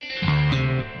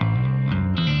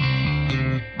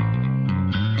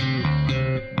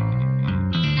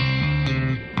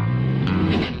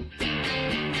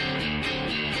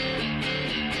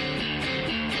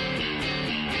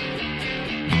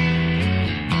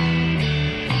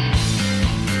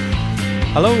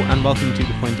Hello and welcome to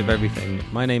The Point of Everything.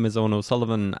 My name is Cian Ó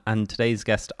Cíobháin and today's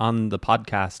guest on the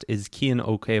podcast is Cian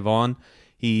Ó Cíobháin.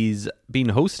 He's been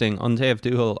hosting An Taobh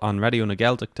Tuathail on Raidio na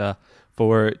Gaeltachta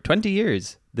for 20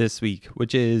 years this week,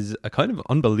 which is a kind of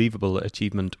unbelievable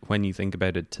achievement when you think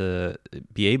about it, to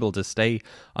be able to stay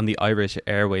on the Irish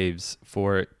airwaves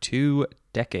for 2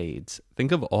 decades.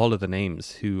 Think of all of the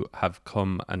names who have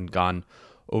come and gone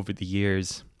over the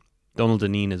years. Donald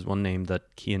Dineen is one name that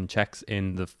Cian checks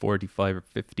in the 45 or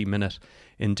 50 minute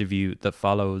interview that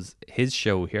follows. His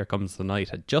show, Here Comes the Night,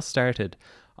 had just started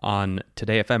on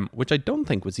Today FM, which I don't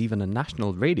think was even a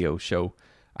national radio show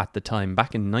at the time,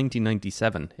 back in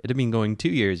 1997. It had been going 2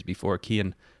 years before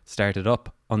Cian started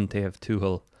up An Taobh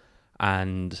Tuathail,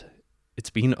 and it's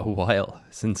been a while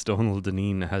since Donald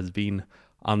Dineen has been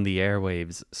on the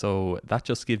airwaves, so that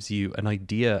just gives you an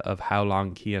idea of how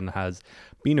long Cian has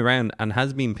been around and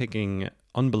has been picking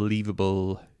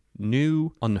unbelievable,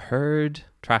 new, unheard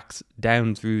tracks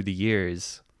down through the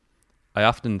years. I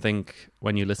often think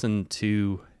when you listen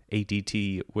to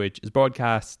ATT, which is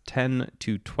broadcast 10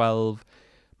 to 12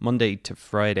 Monday to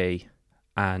Friday,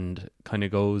 and kind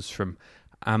of goes from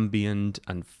ambient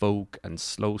and folk and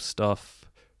slow stuff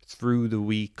through the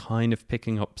week, kind of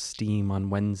picking up steam on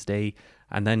Wednesday,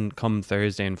 and then come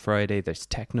Thursday and Friday, there's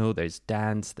techno, there's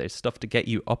dance, there's stuff to get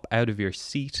you up out of your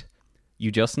seat.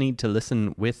 You just need to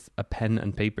listen with a pen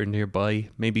and paper nearby,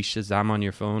 maybe Shazam on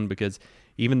your phone, because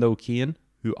even though Cian,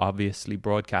 who obviously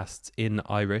broadcasts in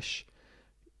Irish,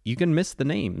 you can miss the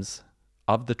names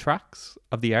of the tracks,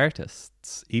 of the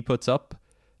artists. He puts up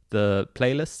the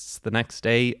playlists the next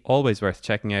day, always worth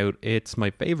checking out. It's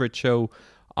my favourite show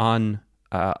on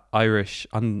the Irish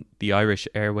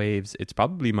airwaves. It's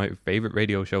probably my favourite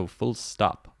radio show, full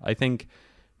stop. I think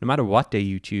no matter what day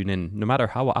you tune in, no matter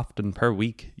how often per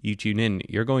week you tune in,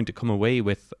 you're going to come away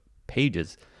with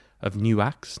pages of new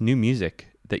acts, new music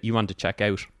that you want to check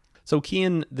out. So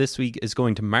Cian this week is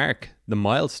going to mark the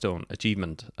milestone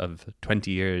achievement of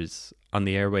 20 years on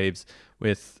the airwaves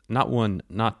with not one,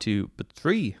 not two, but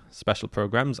 3 special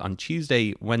programmes on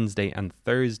Tuesday, Wednesday and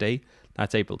Thursday.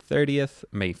 That's April 30th,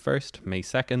 May 1st, May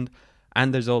 2nd.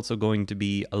 And there's also going to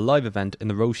be a live event in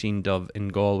the Roisin Dubh in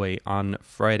Galway on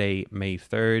Friday, May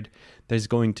 3rd. There's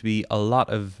going to be a lot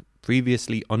of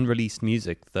previously unreleased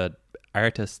music that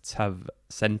artists have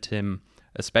sent him,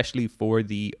 especially for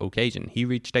the occasion. He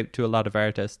reached out to a lot of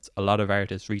artists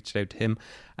reached out to him,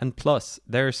 and plus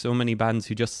there are so many bands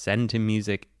who just send him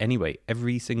music anyway,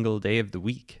 every single day of the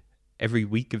week, every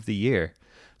week of the year.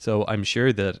 So I'm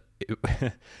sure that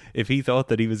if he thought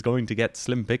that he was going to get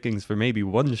slim pickings for maybe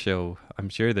one show, I'm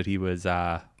sure that he was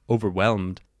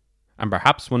overwhelmed. And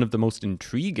perhaps one of the most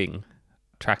intriguing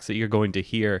tracks that you're going to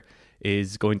hear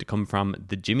is going to come from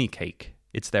the Jimmy Cake.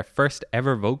 It's their first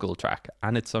ever vocal track,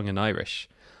 and it's sung in Irish.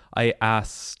 I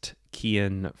asked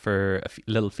Cian for a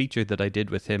little feature that I did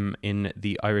with him in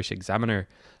the Irish Examiner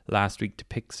last week to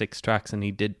pick 6 tracks, and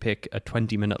he did pick a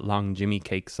 20-minute long Jimmy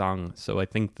Cake song. So I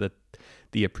think that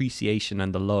the appreciation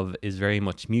and the love is very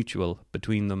much mutual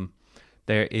between them.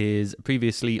 There is a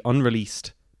previously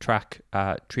unreleased track,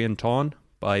 Cian Ó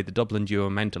by the Dublin duo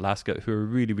Mount Alaska, who are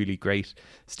really, really great,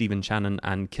 Stephen Shannon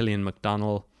and Cillian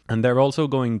McDonnell. And they're also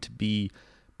going to be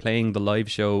playing the live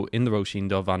show in the Roisin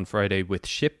Dubh on Friday with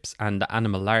Ships and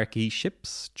Animalarchy.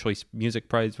 Ships, Choice Music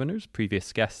Prize winners,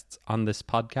 previous guests on this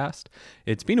podcast.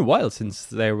 It's been a while since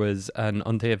there was an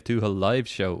An Taobh Tuathail live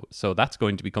show, so that's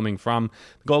going to be coming from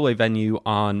the Galway venue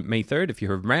on May 3rd. If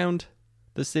you're around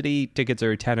the city, tickets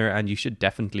are a tenner, and you should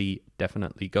definitely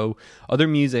go. Other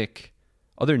new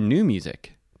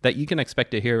music that you can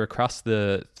expect to hear across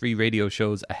the 3 radio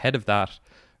shows ahead of that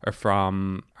are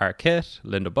from Arquette,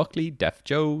 Linda Buckley, Def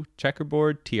Joe,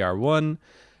 Checkerboard, TR1,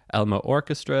 Elma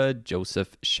Orchestra,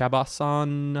 Joseph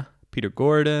Shabasson, Peter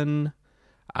Gordon,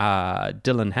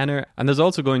 Dylan Henner. And there's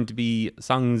also going to be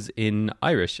songs in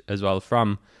Irish as well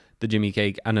from the Jimmy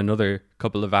Cake and another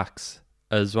couple of acts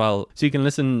as well. So you can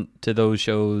listen to those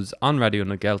shows on Raidio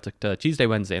na Gaeltachta Tuesday,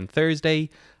 Wednesday and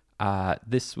Thursday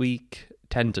this week,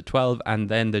 10 to 12. And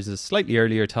then there's a slightly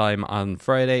earlier time on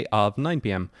Friday of 9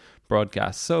 p.m.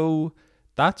 broadcast. So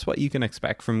that's what you can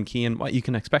expect from Cian. What you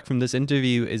can expect from this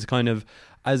interview is kind of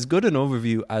as good an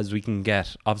overview as we can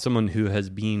get of someone who has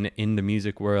been in the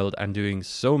music world and doing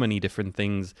so many different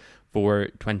things for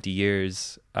 20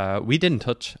 years. We didn't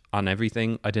touch on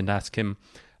everything. I didn't ask him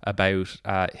about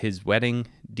his wedding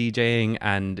DJing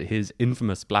and his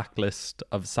infamous blacklist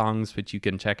of songs, which you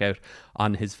can check out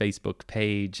on his Facebook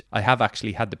page. I have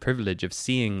actually had the privilege of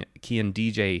seeing Cian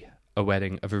DJ a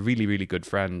wedding of a really, really good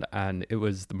friend, and it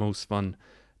was the most fun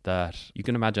that you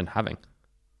can imagine having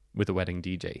with a wedding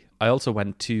DJ. I also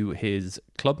went to his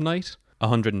club night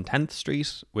 110th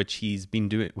Street, which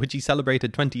he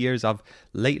celebrated 20 years of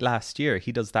late last year.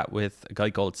 He does that with a guy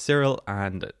called Cyril,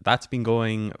 and that's been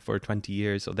going for 20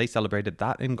 years. So they celebrated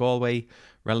that in Galway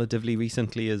relatively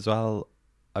recently as well.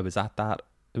 I was at that.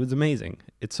 It was amazing.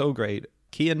 It's so great.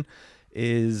 Cian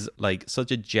is like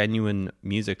such a genuine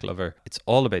music lover. It's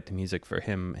all about the music for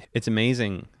him. It's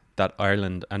amazing that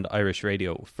Ireland and Irish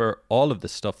radio, for all of the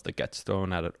stuff that gets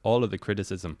thrown at it, all of the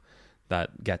criticism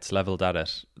that gets levelled at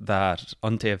it, that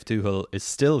An Taobh Tuathail is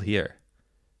still here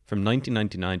from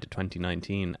 1999 to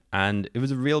 2019. And it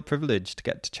was a real privilege to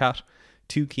get to chat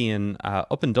to Cian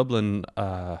up in Dublin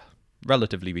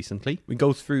relatively recently. We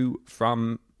go through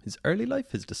from his early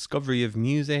life, his discovery of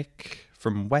music,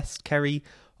 from West Kerry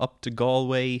up to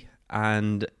Galway,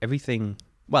 and everything,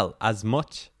 well, as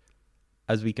much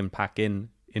as we can pack in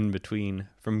between,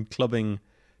 from clubbing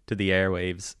to the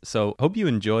airwaves. So hope you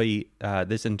enjoy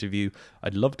this interview.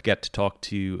 I'd love to get to talk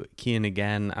to Cian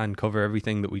again and cover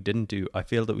everything that we didn't do. I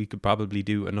feel that we could probably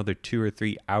do another 2 or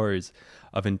 3 hours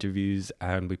of interviews,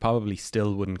 and we probably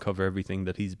still wouldn't cover everything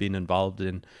that he's been involved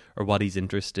in or what he's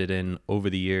interested in over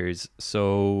the years.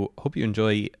 So hope you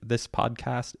enjoy this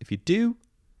podcast. If you do,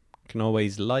 you can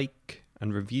always like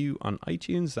and review on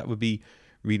iTunes. That would be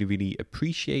really, really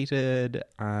appreciated.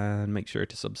 And make sure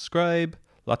to subscribe.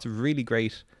 Lots of really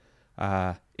great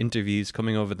interviews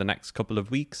coming over the next couple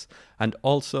of weeks. And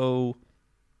also,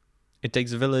 It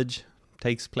Takes a Village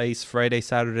takes place Friday,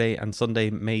 Saturday and Sunday,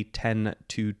 May 10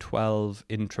 to 12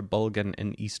 in Trebolgan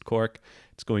in East Cork.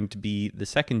 It's going to be the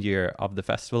second year of the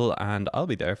festival, and I'll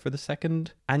be there for the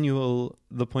second annual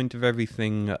The Point of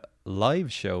Everything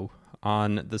live show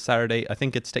on the Saturday. I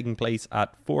think it's taking place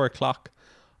at 4 o'clock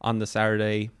on the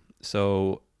Saturday.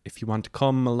 So if you want to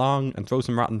come along and throw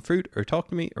some rotten fruit or talk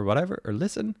to me or whatever, or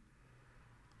listen,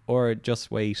 or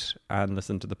just wait and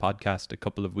listen to the podcast a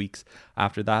couple of weeks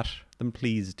after that, then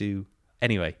please do.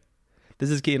 Anyway,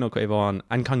 this is Cian Ó Cíobháin,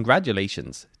 and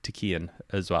congratulations to Cian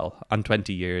as well on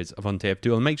 20 years of An Taobh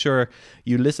Tuathail. Make sure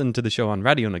you listen to the show on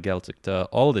Raidio na Gaeltachta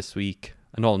all this week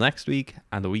and all next week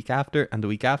and the week after and the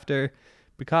week after,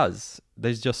 because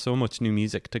there's just so much new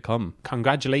music to come.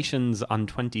 Congratulations on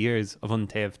 20 years of An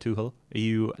Taobh Tuathail. Are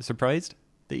you surprised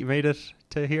that you made it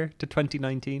to here, to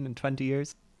 2019 and 20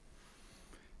 years?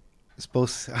 I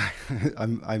suppose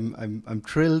I'm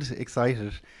thrilled,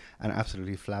 excited, and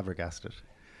absolutely flabbergasted,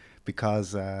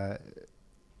 because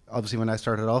obviously when I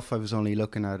started off, I was only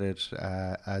looking at it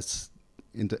as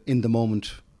in the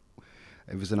moment.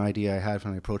 It was an idea I had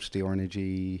when I approached the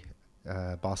RNG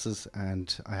bosses,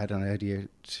 and I had an idea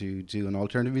to do an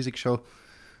alternative music show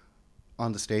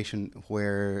on the station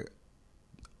where,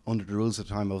 under the rules at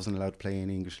the time, I wasn't allowed to play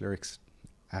any English lyrics,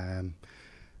 and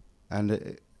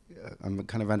I'm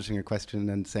kind of answering your question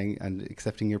and saying and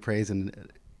accepting your praise in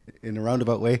a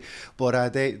roundabout way,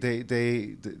 but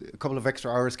they a couple of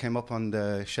extra hours came up on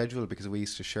the schedule because we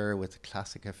used to share with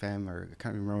Classic FM, or I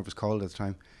can't remember what it was called at the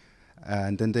time,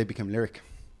 and then they became Lyric.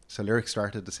 So Lyric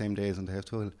started the same day as An Taobh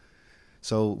Tuathail.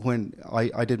 So when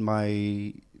I did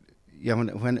my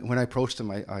when I approached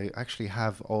them, I actually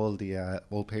have all the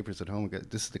old papers at home.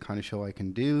 This is the kind of show I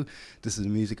can do. This is the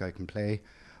music I can play.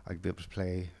 I'd be able to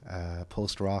play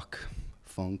post-rock,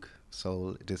 funk,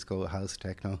 soul, disco, house,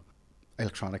 techno,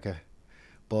 electronica,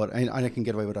 but I can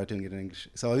get away without doing it in English.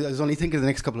 So I was only thinking the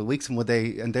next couple of weeks, and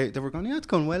they were going, yeah, it's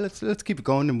going well. Let's keep it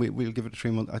going, and we'll give it 3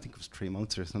 months. I think it was 3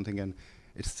 months or something, and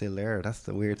it's still there. That's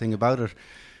the weird thing about it.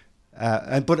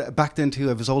 But back then too,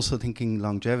 I was also thinking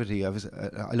longevity. I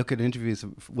look at interviews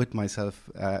with myself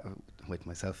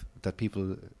that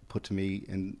people put to me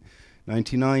in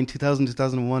 99, 2000,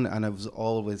 2001, and I was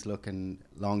always looking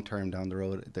long term down the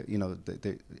road.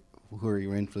 Who are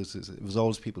your influences? It was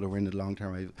always people who were in it long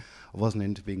term. I wasn't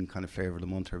into being kind of flavour of the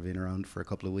month or being around for a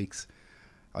couple of weeks.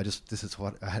 This is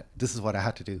what I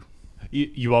had to do.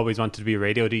 You always wanted to be a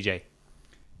radio DJ?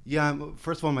 Yeah,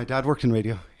 first of all, my dad worked in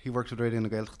radio. He worked with Raidio na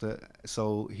Gaeltachta,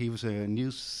 so he was a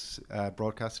news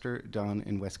broadcaster down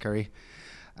in West Kerry,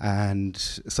 and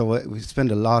so we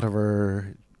spent a lot of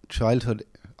our childhood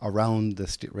around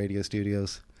the radio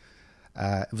studios.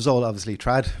 It was all obviously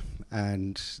trad,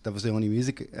 and that was the only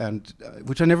music, and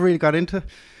which I never really got into.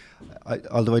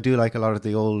 Although I do like a lot of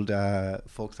the old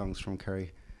folk songs from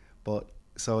Kerry, but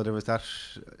so there was that.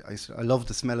 I love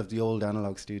the smell of the old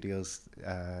analog studios.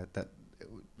 That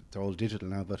they're all digital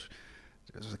now, but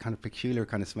there's a kind of peculiar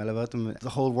kind of smell about them. The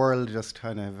whole world just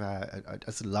kind of I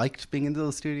just liked being in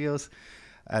those studios.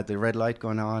 The red light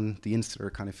going on, the insular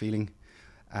kind of feeling.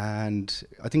 And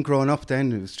I think growing up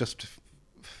then, it was just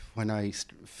when I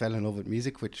fell in love with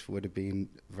music, which would have been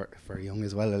very young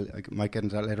as well. I might get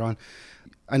into that later on.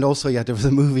 And also, there was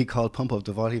a movie called Pump Up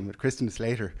the Volume with Christian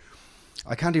Slater.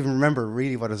 I can't even remember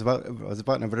really what it was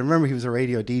about now, but I remember he was a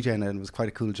radio DJ and it was quite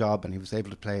a cool job, and he was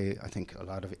able to play, I think, a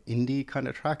lot of indie kind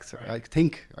of tracks. Right. I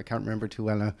can't remember too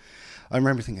well now. I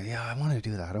remember thinking, I want to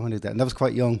do that. And that was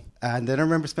quite young. And then I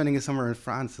remember spending a summer in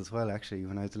France as well, actually,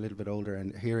 when I was a little bit older,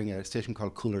 and hearing a station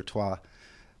called Couleur-Toi.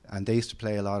 And they used to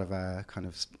play a lot of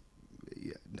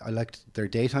I liked their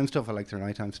daytime stuff, I liked their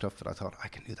nighttime stuff, but I thought I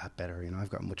can do that better. I've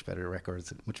got much better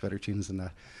records, much better tunes than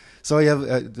that. So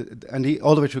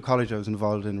all the way through college I was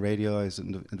involved in radio. I was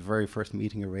in the very first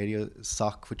meeting of radio,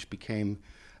 SOC, which became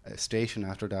a station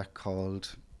after that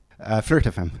called Flirt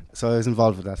FM. So I was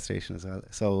involved with that station as well.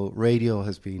 So radio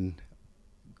has been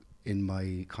in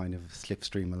my kind of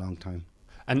slipstream a long time.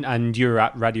 And you were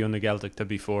at Radio na Gaeltachta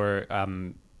before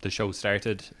the show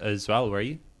started as well, were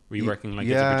you? Were you working as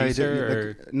a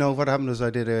producer? No, what happened was I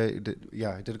did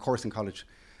a course in college,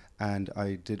 and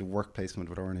I did a work placement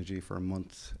with RNG for a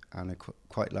month, and I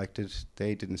quite liked it.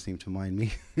 They didn't seem to mind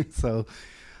me. So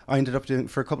I ended up doing,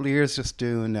 for a couple of years, just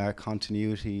doing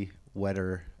continuity,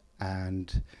 weather,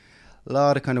 and a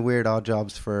lot of kind of weird odd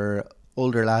jobs for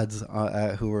older lads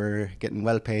who were getting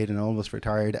well paid and almost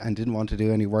retired and didn't want to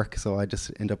do any work. So I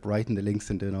just end up writing the links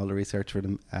and doing all the research for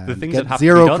them. The things that have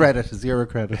zero credit.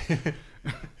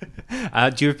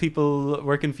 Do you have people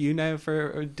working for you now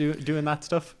for doing that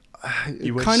stuff?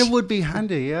 It kind of would be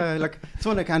handy, yeah. Like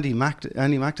someone like Annie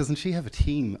Mac, doesn't she have a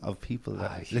team of people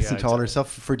that listen to all her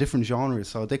stuff for different genres?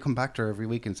 So they come back to her every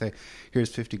week and say,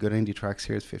 here's 50 good indie tracks,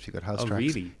 here's 50 good house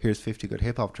tracks, really? Here's 50 good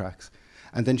hip hop tracks.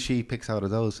 And then she picks out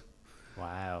of those.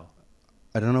 Wow.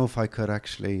 I don't know if I could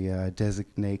actually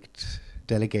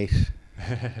delegate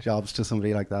jobs to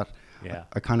somebody like that. Yeah,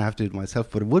 I kind of have to do it myself,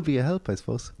 but it would be a help, I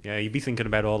suppose. Yeah, you'd be thinking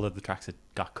about all of the tracks that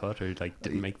got cut or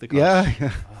didn't make the cut.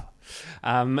 Yeah.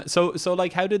 Oh. So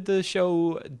like, how did the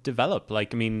show develop?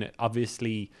 Like, I mean,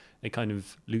 obviously it kind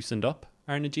of loosened up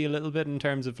Arnagy a little bit in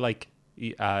terms of like,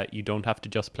 you don't have to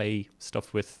just play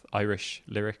stuff with Irish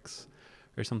lyrics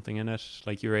or something in it.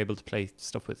 Like, you were able to play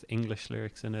stuff with English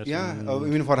lyrics in it. Yeah, I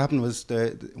mean, what happened was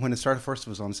when it started first, it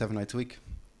was on 7 nights a week.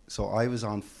 So I was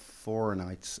on 4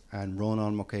 nights, and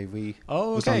Ronan McAvey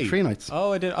was on 3 nights.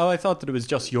 Oh, I did. Oh, I thought that it was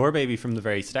just your baby from the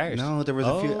very start. No, there was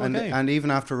a few, okay. and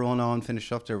even after Ronan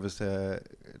finished up, there was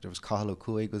Cathal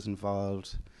O'Cuig was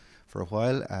involved for a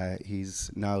while.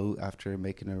 He's now, after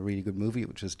making a really good movie,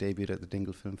 which was debuted at the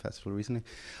Dingle Film Festival recently.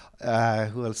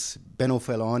 Who else? Ben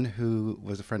O'Fallon, who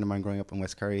was a friend of mine growing up in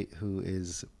West Kerry, who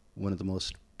is one of the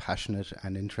most passionate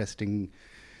and interesting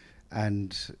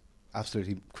and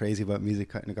absolutely crazy about music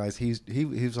kind of guys. He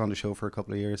was on the show for a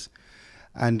couple of years,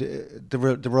 and there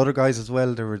were other guys as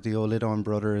well. There were the O'Lidon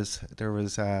brothers. There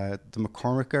was the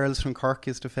McCormick girls from Cork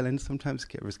used to fill in sometimes.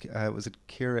 Was it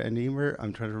Ciara and Emer?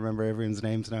 I'm trying to remember everyone's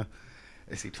names now.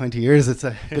 I see 20 years. It's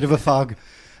a bit of a fog.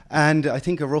 And I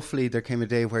think roughly there came a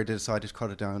day where they decided to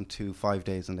cut it down to 5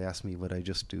 days, and they asked me would I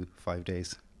just do 5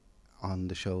 days on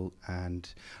the show. And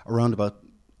around about,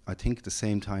 I think the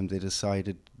same time, they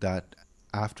decided that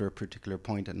after a particular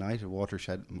point at night, a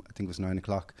watershed, I think it was 9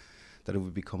 o'clock, that it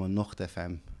would become a Nacht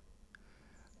FM,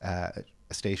 a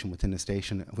station within a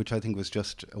station, which I think was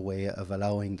just a way of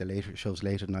allowing the later shows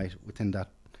late at night within that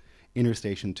inner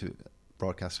station to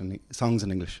broadcast songs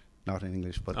in English, not in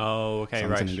English, but songs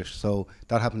in English. So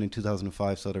that happened in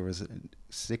 2005. So there was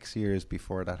 6 years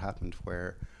before that happened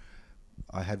where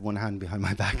I had one hand behind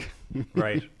my back.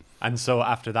 Right. And so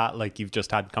after that, like, you've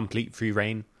just had complete free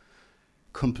reign.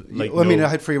 I mean, I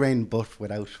had free reign, but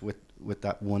with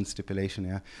that one stipulation,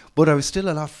 yeah. But I was still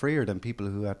a lot freer than people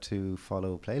who had to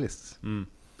follow playlists.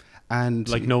 And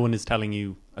like, no one is telling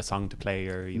you a song to play,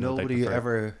 or nobody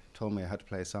ever told me I had to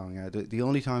play a song. Yeah. The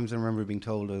only times I remember being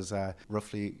told was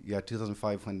roughly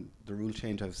 2005 when the rule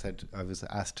changed. I was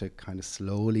asked to kind of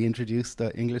slowly introduce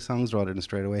the English songs rather than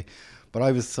straight away. But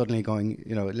I was suddenly going,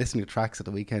 listening to tracks at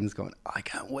the weekends, going, I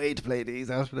can't wait to play these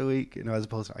after the week, as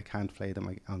opposed to I can't play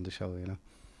them on the show,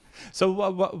 So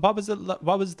what was it?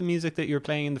 What was the music that you were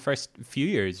playing in the first few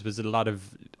years? Was it a lot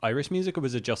of Irish music, or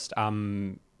was it just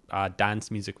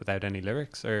dance music without any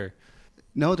lyrics? Or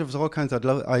no, there was all kinds.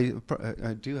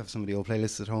 I do have some of the old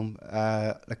playlists at home.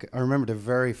 Like, I remember the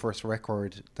very first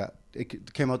record that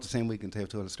it came out the same week An Taobh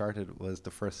Tuathail started was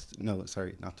the first. No,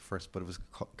 sorry, not the first, but it was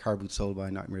Car Boot Soul by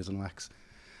Nightmares on Wax,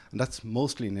 and that's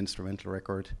mostly an instrumental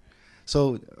record.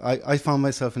 So I found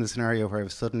myself in a scenario where I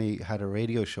suddenly had a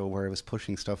radio show where I was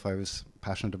pushing stuff I was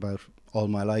passionate about all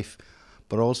my life,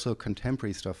 but also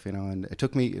contemporary stuff, and it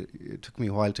took me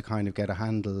a while to kind of get a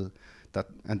handle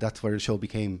that's where the show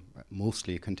became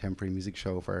mostly a contemporary music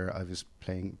show, where I was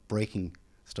playing breaking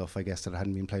stuff, I guess, that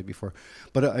hadn't been played before.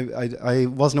 But I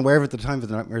wasn't aware of it at the time, but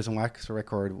the Nightmares on Wax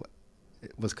record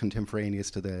was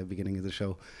contemporaneous to the beginning of the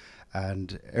show,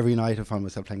 and every night I found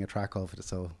myself playing a track off it,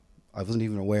 so I wasn't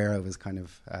even aware I was kind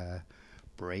of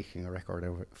breaking a record,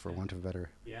 for want of a better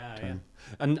term.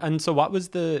 And so what was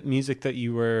the music that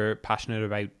you were passionate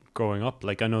about growing up?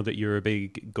 Like, I know that you're a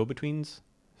big Go-Betweens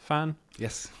fan.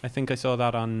 Yes. I think I saw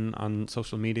that on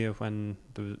social media when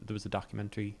there was a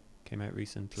documentary came out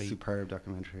recently. Superb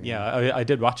documentary. Yeah, I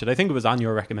did watch it. I think it was on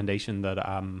your recommendation that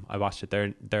I watched it.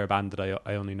 They're a band that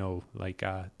I only know like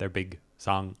their big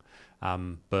song,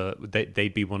 but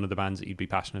they'd be one of the bands that you'd be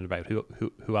passionate about.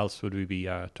 Who else would we be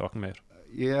talking about?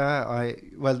 Yeah,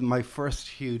 my first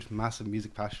huge massive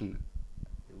music passion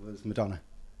was Madonna.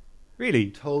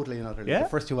 Really? Totally and utterly. Yeah? The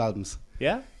first 2 albums.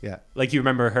 Yeah? Yeah. Like, you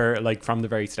remember her like from the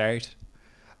very start?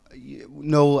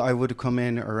 No, I would have come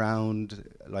in around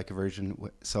Like a Virgin.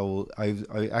 So I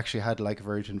actually had Like a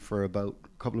Virgin for about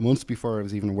a couple of months before I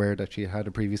was even aware that she had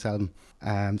a previous album.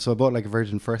 So I bought Like a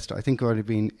Virgin first. I think I would have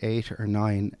been 8 or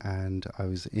 9, and I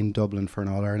was in Dublin for an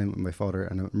All-Ireland with my father,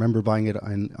 and I remember buying it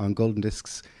on Golden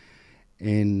Discs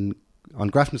on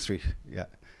Grafton Street. Yeah.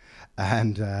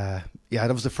 And that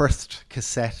was the first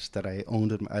cassette that I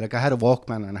owned. I had a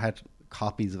Walkman and I had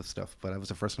copies of stuff, but that was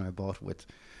the first one I bought with.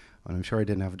 And I'm sure I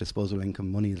didn't have disposable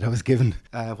income money that I was given.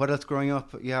 What else growing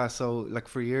up? Yeah, so like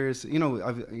for years, during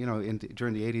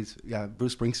the 80s, yeah,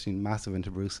 Bruce Springsteen, massive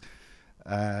into Bruce.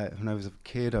 When I was a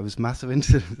kid, I was massive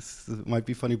into, it might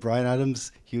be funny, Bryan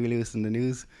Adams, Huey Lewis and the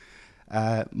News.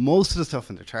 Most of the stuff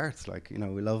in the charts, like,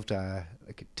 we loved,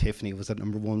 like Tiffany was at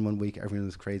number 1 one week. Everyone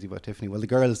was crazy about Tiffany. Well, the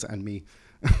girls and me,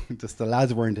 just the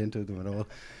lads weren't into them at all.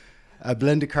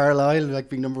 Blended Carlisle, like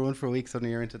being number 1 for a week,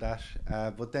 suddenly you're into that.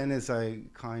 But then as I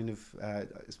kind of,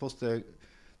 supposed to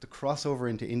the crossover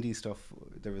into indie stuff,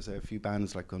 there was a few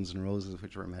bands like Guns N' Roses,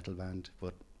 which were a metal band,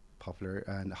 but popular,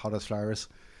 and Hot as Flowers,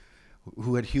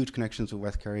 who had huge connections with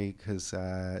West Kerry, because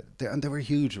they were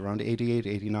huge around 88,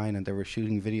 89, and they were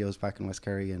shooting videos back in West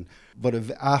Kerry. But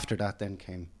after that then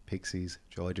came Pixies,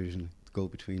 Joy Division,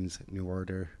 Go-Betweens, New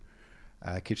Order,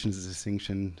 Kitchens of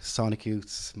Distinction, Sonic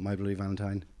Youths, My Bloody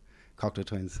Valentine, Cocktail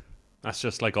Twins. That's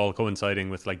just like all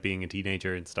coinciding with like being a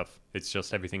teenager and stuff. It's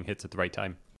just everything hits at the right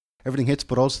time. Everything hits,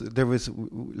 but also there was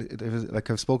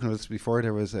like I've spoken about this before,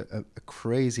 there was a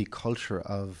crazy culture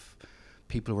of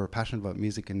people who were passionate about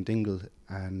music in Dingle,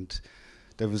 and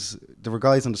there were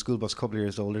guys on the school bus a couple of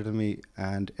years older than me,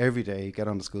 and every day get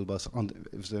on the school bus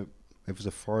it was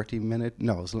a 40-minute,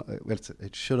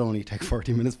 it should only take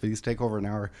 40 minutes, but it used to take over an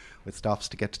hour with stops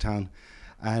to get to town.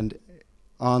 And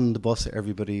on the bus,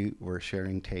 everybody were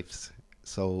sharing tapes.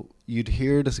 So you'd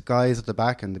hear the guys at the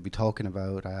back, and they'd be talking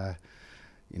about, I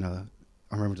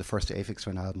remember the first Aphex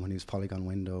Twin album when he was Polygon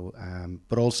Window,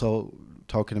 but also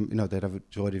talking, they'd have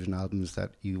Joy Division albums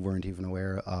that you weren't even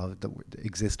aware of that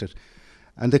existed.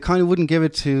 And they kind of wouldn't give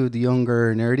it to the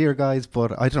younger, nerdier guys,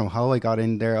 but I don't know how I got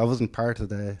in there. I wasn't part of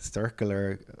the circle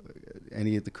or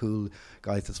any of the cool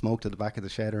guys that smoked at the back of the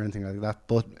shed or anything like that.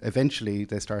 But eventually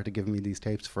they started giving me these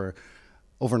tapes for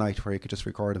overnight where you could just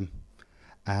record them.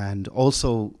 And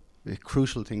also a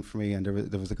crucial thing for me, and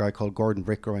there was a guy called Gordon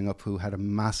Brick growing up who had a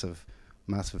massive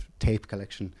tape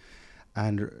collection.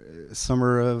 And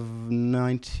summer of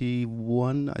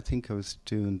 91, I think I was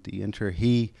doing the intro,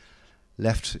 he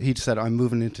said, I'm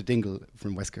moving into Dingle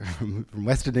from West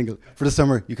to Dingle for the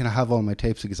summer. You can have all my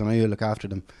tapes because I know you look after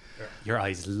them. Your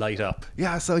eyes light up.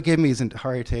 Yeah, so he gave me his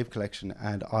entire tape collection,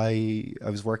 and I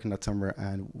was working that summer,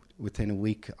 and within a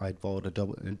week I'd bought a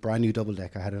brand new double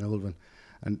deck. I had an old one,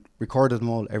 and recorded them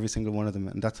all, every single one of them,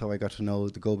 and that's how I got to know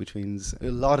the Go-Betweens.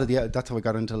 That's how I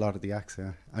got into a lot of the acts,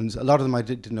 yeah. And a lot of them I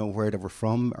didn't know where they were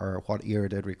from or what year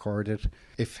they'd recorded.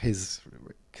 If his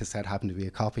cassette happened to be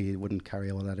a copy, he wouldn't carry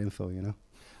all that info,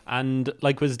 And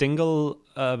like, was Dingle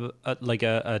like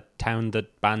a town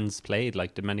that bands played?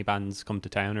 Like, did many bands come to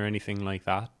town or anything like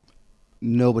that?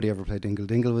 Nobody ever played Dingle.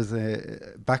 Dingle was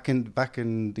back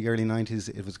in the early 90s.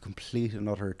 It was a complete and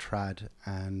utter trad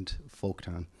and folk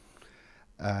town.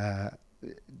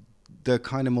 The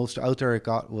kind of most out there it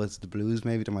got was the blues.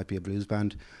 Maybe there might be a blues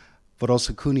band, but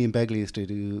also Cooney and Begley used to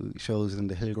do shows in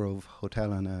the Hillgrove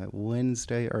Hotel on a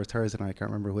Wednesday or Thursday night, I can't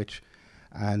remember which.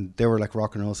 And they were like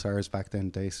rock and roll stars back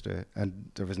then. They used to, and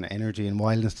there was an energy and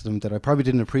wildness to them that I probably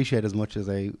didn't appreciate as much as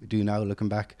I do now looking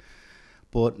back.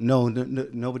 But no,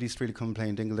 nobody used to really come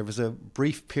playing Dingle. There was a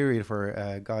brief period where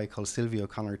a guy called Sylvie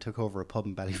O'Connor took over a pub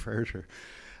in Ballyferder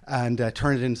and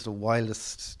turned it into the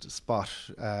wildest spot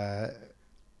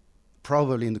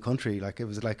probably in the country. Like, it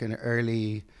was like an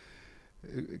early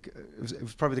it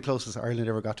was probably the closest Ireland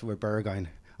ever got to a Berghain.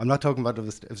 I'm not talking about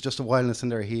it was just a wildness in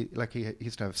there. He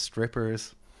used to have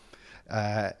strippers.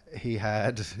 He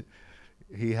had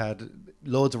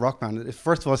loads of rock bands.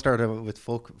 First of all, started out with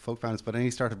folk bands, but then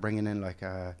he started bringing in like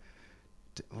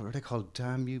what are they called?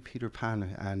 Damn You, Peter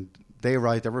Pan. And they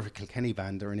arrived. They were a Kilkenny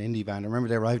band. They're an indie band. I remember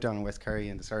they arrived down in West Kerry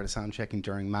and they started sound checking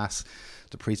during mass.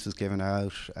 The priest was giving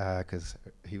out because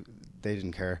they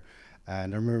didn't care.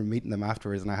 And I remember meeting them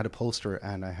afterwards, and I had a poster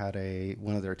and I had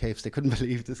one of their tapes. They couldn't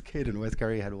believe this kid in West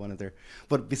Kerry had one of their.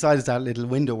 But besides that little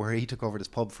window where he took over this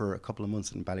pub for a couple of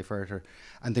months in Ballyferter,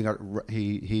 and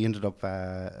he ended up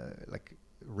like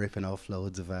ripping off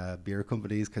loads of beer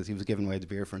companies because he was giving away the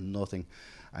beer for nothing.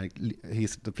 And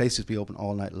the place used to be open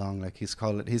all night long. Like he's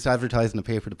advertised in the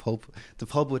paper, the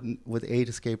pub with 8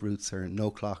 escape routes or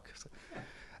no clock. So,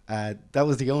 that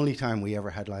was the only time we ever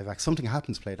had live acts. Something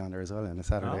Happens played on there as well on a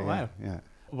Saturday. Oh, wow. Yeah.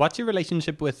 What's your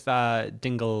relationship with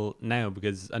Dingle now?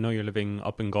 Because I know you're living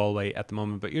up in Galway at the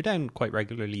moment, but you're down quite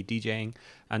regularly DJing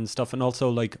and stuff. And also,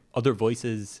 like, Other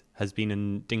Voices has been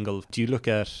in Dingle. Do you look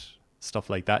at stuff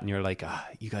like that and you're like,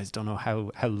 you guys don't know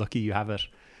how lucky you have it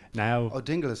now? Oh,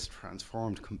 Dingle has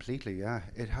transformed completely, yeah.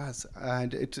 It has.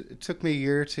 And it took me a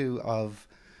year or two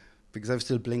because I've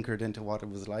still blinkered into what it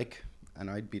was like. And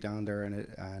I'd be down there,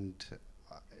 and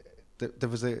there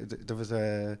was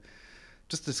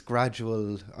just this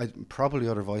gradual. Probably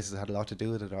Other Voices had a lot to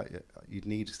do with it. You'd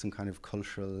need some kind of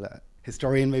cultural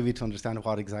historian maybe to understand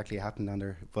what exactly happened down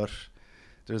there. But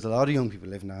there's a lot of young people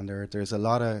living down there. There's a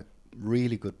lot of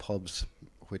really good pubs,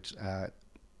 which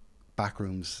back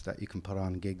rooms that you can put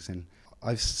on gigs in.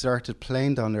 I've started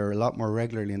playing down there a lot more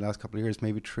regularly in the last couple of years,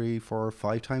 maybe 3, 4,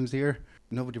 5 times a year.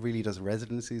 Nobody really does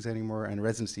residencies anymore, and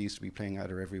residency used to be playing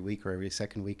either every week or every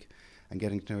second week and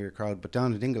getting to know your crowd. But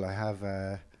down in Dingle, I have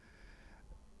a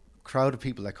crowd of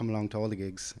people that come along to all the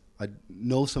gigs. I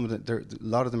know some of them, a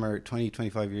lot of them are 20,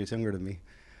 25 years younger than me.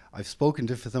 I've spoken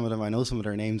to some of them, I know some of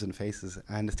their names and faces,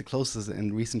 and it's the closest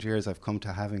in recent years I've come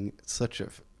to having such a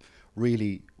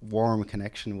really warm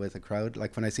connection with a crowd.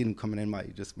 Like when I see them coming in,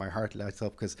 my heart lights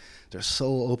up because they're so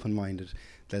open-minded.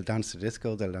 They'll dance to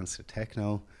disco, they'll dance to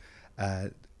techno.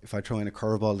 If I throw in a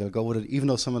curveball, they'll go with it, even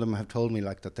though some of them have told me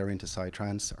like that they're into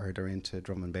psytrance or they're into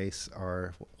drum and bass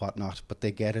or whatnot, but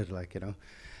they get it, like, you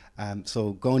know.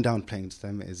 So going down playing to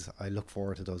them I look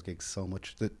forward to those gigs so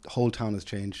much. The whole town has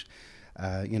changed.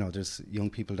 You know, there's young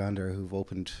people down there who've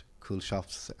opened cool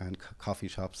shops and coffee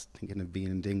shops, thinking of being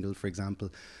in Dingle, for example.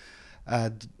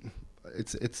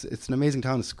 It's an amazing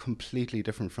town. It's completely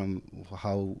different from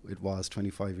how it was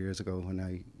 25 years ago when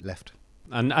I left.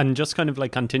 And just kind of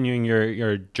like continuing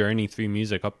your journey through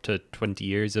music up to 20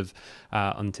 years of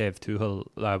An Taobh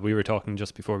Tuathail. We were talking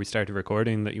just before we started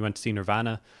recording that you went to see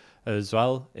Nirvana as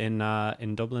well in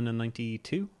Dublin in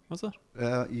 92, was it?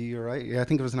 You're right. Yeah, I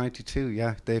think it was 92.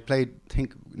 Yeah, they played,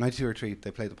 92 or 3,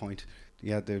 they played The Point.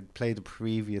 Yeah, they played the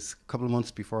previous couple of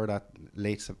months before that,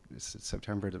 late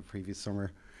September, the previous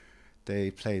summer.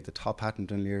 They played the Top Hat in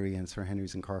Dunleary and Sir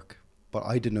Henry's in Cork. But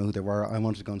I didn't know who they were. I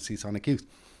wanted to go and see Sonic Youth,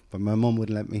 but my mum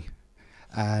wouldn't let me.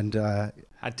 And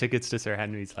had tickets to Sir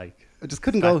Henry's, like, I just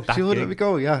couldn't go. She wouldn't let me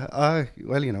go. Yeah,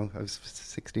 well, you know, I was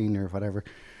 16 or whatever.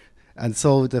 And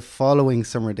so the following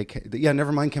summer,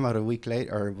 Nevermind came out a week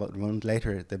later, or about a month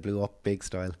later. They blew up big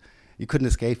style. You couldn't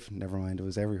escape Nevermind. It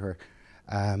was everywhere.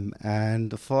 And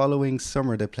the following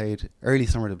summer, early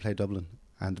summer, they played Dublin,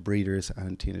 and the Breeders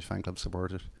and Teenage Fan Club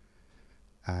supported.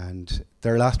 And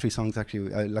their last 3 songs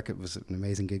actually, it was an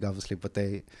amazing gig, obviously. But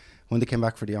when they came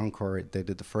back for the encore, they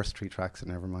did the first 3 tracks.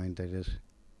 And Nevermind, they did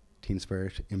Teen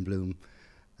Spirit, In Bloom,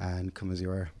 and Come As You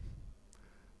Are.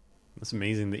 That's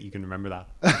amazing that you can remember that.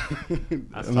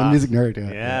 I'm a music nerd.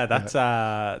 Yeah,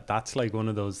 that's like one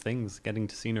of those things. Getting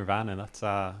to see Nirvana, that's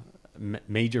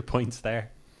major points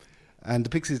there. And the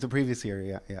Pixies the previous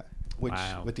year, yeah.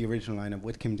 With the original lineup,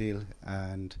 with Kim Deal.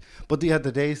 But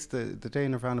the day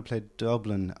Nirvana played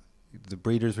Dublin, the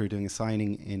Breeders were doing a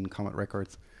signing in Comet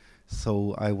Records.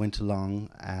 So I went along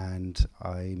and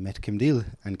I met Kim Deal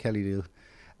and Kelly Deal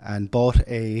and bought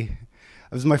it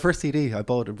was my first CD. I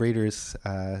bought a Breeders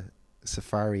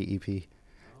Safari EP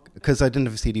because I didn't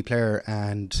have a CD player,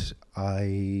 and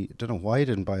I don't know why I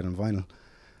didn't buy it on vinyl.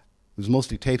 It was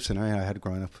mostly tapes and I had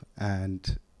growing up,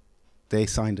 and they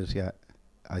signed it. Yeah,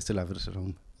 I still have it at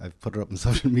home. I've put it up on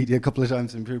social media a couple of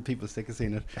times and people sick of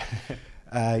seeing it.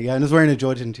 And I was wearing a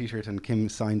Joy Division t-shirt, and Kim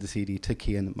signed the CD to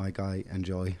Cian, My Guy, and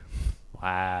Joy.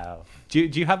 Wow. Do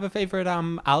you have a favourite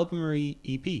album or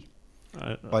EP?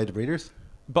 By the Breeders?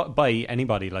 But by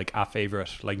anybody, like a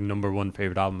favourite, like number 1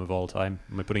 favourite album of all time?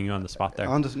 Am I putting you on the spot there?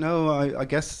 No, I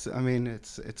guess, I mean,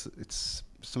 it's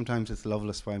sometimes it's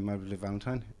Loveless by Melody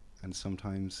Valentine, and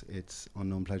sometimes it's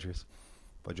Unknown Pleasures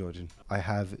by Georgian. I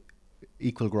have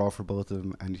equal grow for both of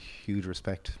them and huge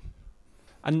respect.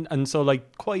 And so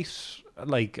like quite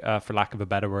like for lack of a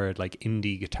better word, like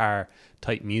indie guitar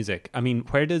type music. I mean,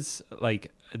 where does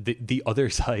like the other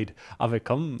side of it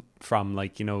come from?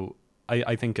 Like, you know,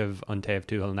 I think of An Taobh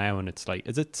Tuathail now, and it's like,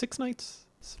 is it 6 nights?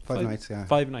 5 nights, yeah.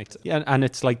 5 nights. Yeah, and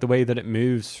it's like the way that it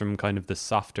moves from kind of the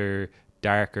softer,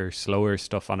 darker, slower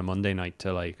stuff on a Monday night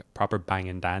to like proper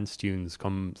banging dance tunes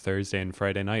come Thursday and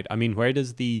Friday night. I mean, where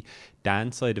does the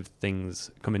dance side of things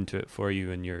come into it for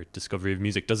you in your discovery of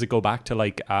music? Does it go back to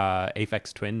like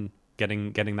Aphex Twin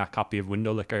getting that copy of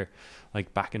Window Licker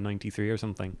like back in 93 or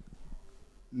something?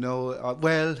 No,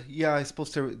 well, yeah, I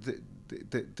suppose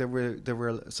there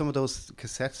were some of those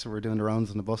cassettes that were doing the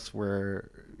rounds on the bus were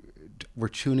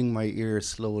tuning my ears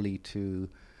slowly to,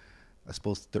 I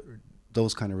suppose,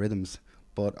 those kind of rhythms.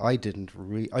 But I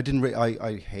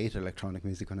hate electronic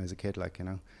music when I was a kid. Like, you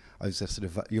know, I was just sort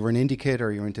of, you were an indie kid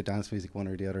or you were into dance music, one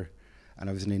or the other. And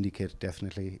I was an indie kid,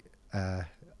 definitely,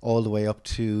 all the way up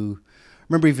to, I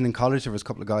remember even in college there was a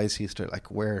couple of guys who used to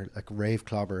like wear like rave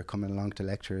clobber coming along to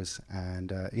lectures,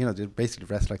 and you know, they basically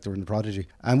dressed like they were in the Prodigy.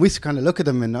 And we used to kind of look at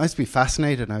them, and I used to be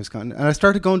fascinated. And I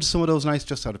started going to some of those nights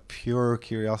just out of pure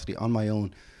curiosity on my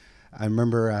own. I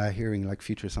remember hearing like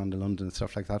Future Sound of London and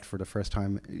stuff like that for the first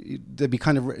time. There'd be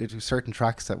kind of certain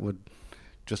tracks that would,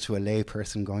 just to a lay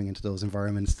person going into those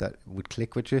environments, that would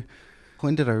click with you.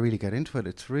 When did I really get into it?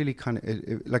 It's really kind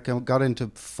of like I got into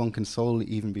funk and soul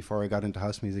even before I got into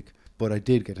house music. But I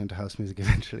did get into house music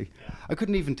eventually. Yeah. I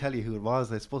couldn't even tell you who it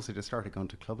was. I suppose I just started going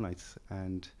to club nights,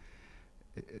 and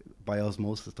by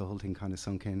osmosis the whole thing kind of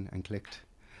sunk in and clicked.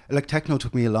 Like techno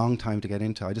took me a long time to get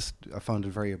into. I found it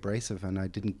very abrasive and I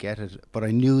didn't get it. But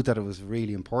I knew that it was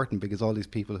really important because all these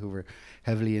people who were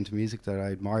heavily into music that I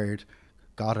admired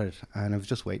got it, and I was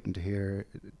just waiting to hear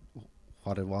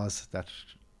what it was that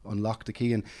unlocked the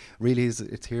key. And really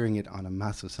it's hearing it on a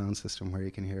massive sound system where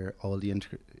you can hear all the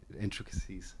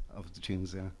intricacies of the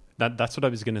tunes. Yeah, that's what I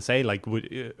was going to say. Like,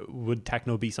 would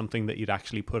techno be something that you'd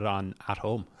actually put on at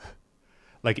home?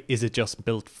 Like, is it just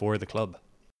built for the club?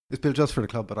 It's built just for the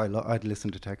club, but I'd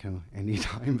listen to techno any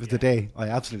time of the day. I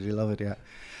absolutely love it. Yeah,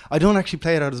 I don't actually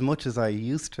play it out as much as I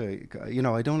used to. You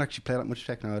know, I don't actually play that much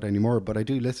techno out anymore, but I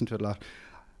do listen to it a lot.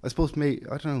 I suppose I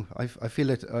don't know. I feel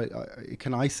it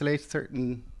can isolate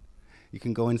certain. You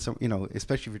can go in some, you know,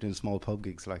 especially if you're doing small pub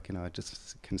gigs, like, you know, it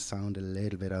just can sound a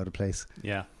little bit out of place.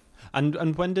 Yeah.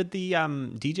 And when did the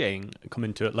DJing come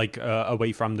into it? Like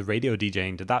away from the radio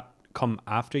DJing, did that come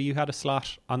after you had a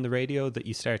slot on the radio that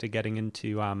you started getting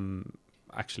into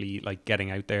actually like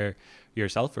getting out there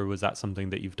yourself, or was that something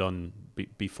that you've done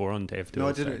before on Taobh Tuathail? No,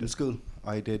 I did it in school.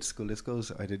 I did school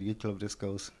discos. I did youth club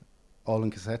discos, all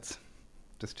in cassettes.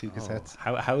 Just 2 cassettes.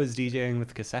 How is DJing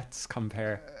with cassettes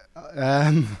compare?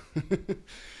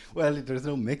 Well, there's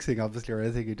no mixing obviously or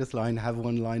anything. You just have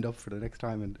one lined up for the next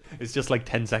time, and it's just like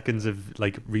 10 seconds of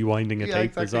like rewinding a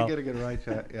tape. Yeah, exactly, getting it right.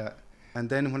 Yeah. And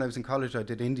then when I was in college, I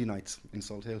did indie nights in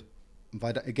Salt Hill.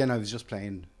 But again, I was just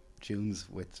playing tunes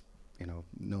with, you know,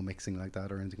 no mixing like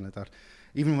that or anything like that.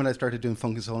 Even when I started doing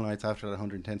funk and soul nights after that,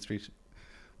 110th Street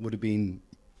would have been,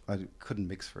 I couldn't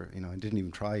mix for, you know, I didn't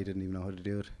even try, I didn't even know how to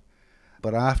do it.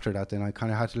 But after that, then I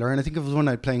kind of had to learn. I think it was one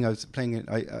night I was playing it.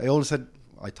 I always said,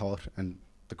 I thought, and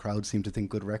the crowd seemed to think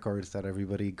good records that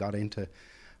everybody got into. I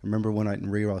remember one night in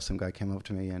Raidio, some guy came up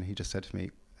to me and he just said to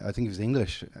me, I think he was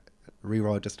English,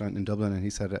 Raidio just down in Dublin, and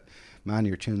he said, man,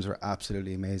 your tunes were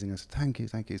absolutely amazing. I said, thank you. He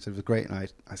said, it was a great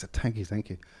night. I said, thank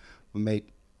you. But mate,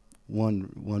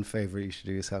 one favour you should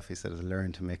do yourself, he said, is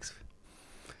learn to mix.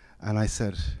 And I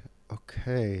said,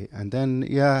 okay. And then,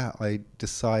 yeah, I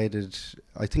decided,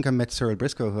 I think I met Cyril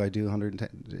Briscoe, who I did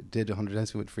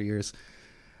 110 with for years.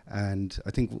 And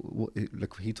I think,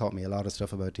 look, he taught me a lot of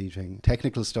stuff about DJing,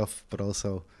 technical stuff, but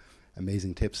also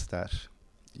amazing tips that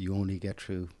you only get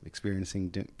through experiencing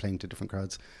playing to different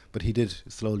crowds. But he did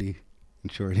slowly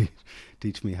and surely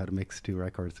teach me how to mix 2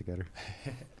 records together.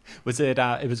 Was it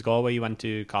was Galway you went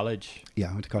to college? Yeah,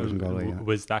 I went to college in Galway, yeah.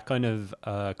 Was that kind of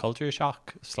a culture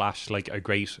shock / like a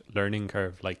great learning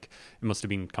curve? Like, it must have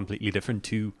been completely different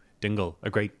to Dingle, a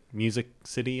great music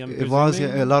city. It was,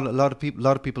 yeah. A lot of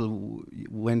people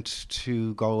went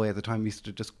to Galway at the time. Used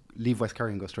to just leave West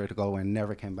Kerry and go straight to Galway and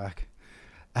never came back.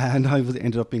 And I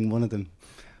ended up being one of them.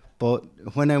 But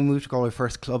when I moved to Galway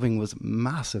first, clubbing was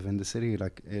massive in the city.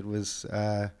 Like, it was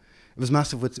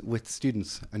massive with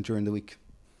students and during the week.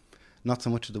 Not so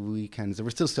much of the weekends. There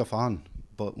was still stuff on,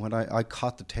 but when I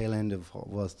caught the tail end of what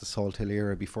was the Salt Hill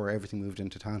era before everything moved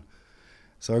into town.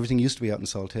 So everything used to be out in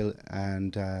Salt Hill,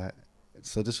 and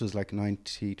So this was like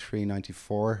 93,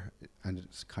 94, and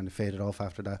it's kind of faded off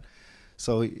after that.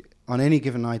 So on any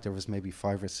given night, there was maybe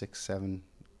 5 or 6, 7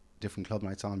 different club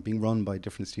nights on, being run by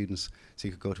different students. So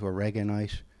you could go to a reggae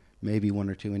night, maybe 1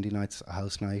 or 2 indie nights, a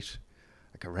house night,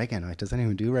 like a reggae night. Does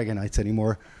anyone do reggae nights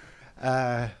anymore?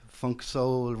 Funk,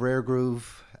 soul, rare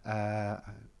groove, and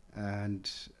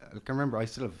I can remember I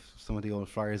still have some of the old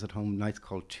flyers at home. Nights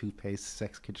called Toothpaste,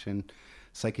 Sex Kitchen,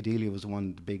 Psychedelia was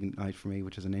one the big night for me,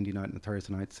 which is an indie night on a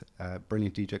Thursday nights.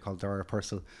 Brilliant DJ called Dara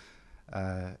Purcell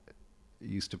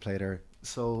used to play there.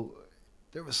 So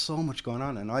there was so much going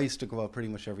on, and I used to go out pretty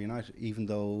much every night, even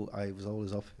though I was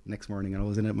always up next morning and I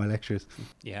was in at my lectures.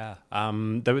 Yeah.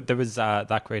 There was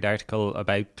that great article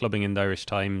about clubbing in the Irish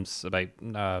Times about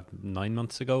 9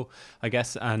 months ago, I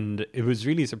guess, and it was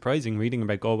really surprising reading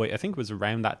about Galway. I think it was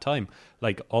around that time,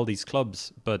 like all these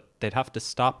clubs, but they'd have to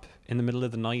stop in the middle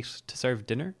of the night to serve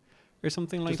dinner or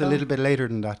something like that. Just a little bit later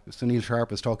than that. So Neil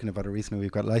Sharp was talking about it recently.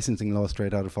 We've got licensing law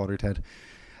straight out of Father Ted.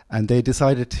 And they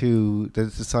decided to, there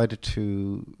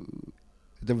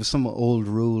was some old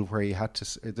rule where you had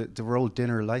to, there were old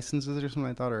dinner licenses or something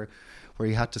like that, or where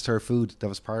you had to serve food, that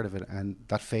was part of it, and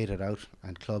that faded out,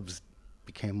 and clubs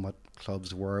became what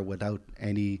clubs were without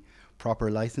any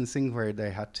proper licensing, where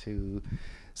they had to,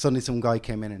 suddenly some guy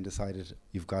came in and decided,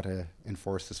 you've got to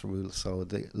enforce this rule. So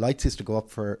the lights used to go up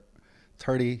for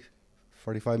 30,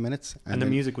 45 minutes. And the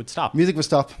music would stop. Music would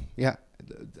stop, yeah.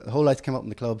 The whole lights came up in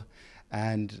the club.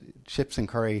 And chips and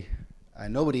curry,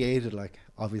 and nobody ate it, like,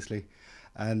 obviously.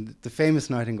 And the famous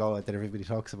night in Galway that everybody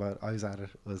talks about, I was at it,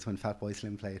 was when Fatboy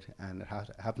Slim played, and it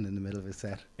happened in the middle of his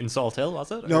set. In Salt Hill,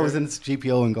 was it? No, it was in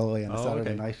GPO in Galway on a Saturday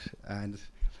okay. night, and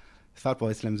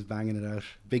Fatboy Slim's banging it out.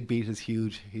 Big Beat is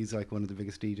huge. He's like one of the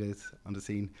biggest DJs on the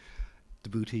scene. The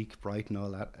Boutique, Brighton,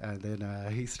 all that. And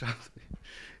then he stopped.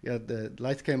 Yeah, the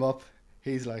lights came up.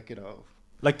 He's like, you know...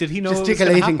 Like, did he know it was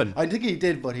going to happen? I think he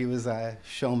did, but he was a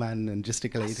showman and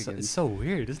gesticulating. It's so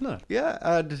weird, isn't it? Yeah,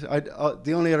 and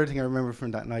the only other thing I remember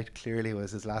from that night clearly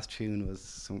was his last tune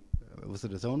was it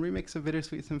his own remix of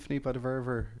Bittersweet Symphony by the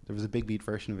Verve? There was a big beat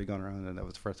version of it going around, and that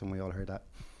was the first time we all heard that.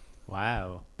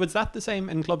 Wow. Was that the same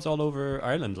in clubs all over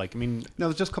Ireland? Like, I mean... No, it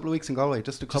was just a couple of weeks in Galway,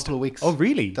 just a couple of weeks. Oh,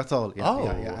 really? That's all, yeah. Oh.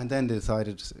 Yeah. And then they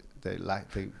decided they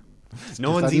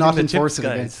no one's not eating the enforce chips, it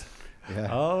guys. Yeah.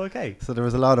 Oh, okay. So there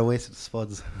was a lot of wasted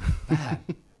spuds.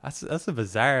 That's a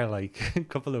bizarre, like,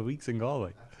 couple of weeks in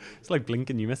Galway. It's like blink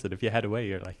and you miss it. If you head away,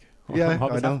 you're like, yeah,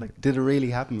 what was I know. happening? Did it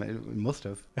really happen? It must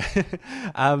have.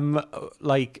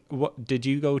 Like, what did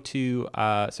you go to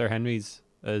Sir Henry's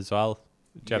as well?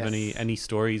 Do you have any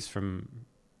stories from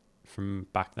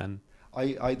back then?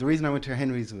 The reason I went to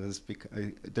Henry's was because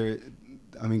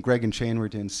Greg and Shane were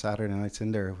doing Saturday nights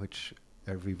in there, which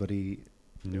everybody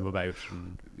knew about.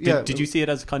 Did you see it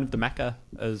as kind of the Mecca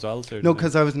as well? No,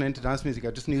 because I wasn't into dance music. I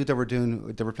just knew they were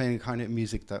playing a kind of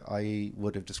music that I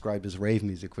would have described as rave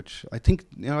music, which I think,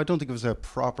 I don't think it was a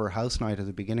proper house night at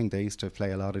the beginning. They used to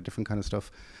play a lot of different kind of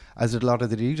stuff, as did a lot of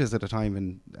the DJs at the time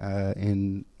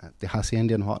in the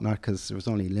Hacienda and whatnot, because there was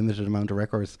only a limited amount of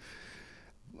records.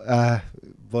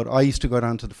 But I used to go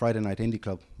down to the Friday night indie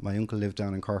club. My uncle lived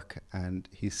down in Cork, and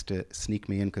he used to sneak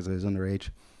me in because I was underage.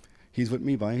 He's with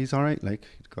me, boy. He's all right. Like,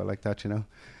 he'd go like that,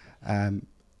 And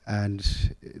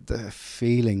the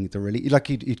feeling, the relief, like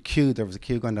he'd queue. There was a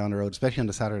queue going down the road, especially on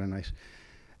the Saturday night,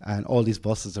 and all these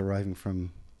buses arriving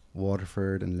from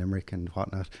Waterford and Limerick and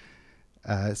whatnot.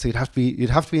 So you'd have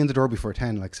to be in the door before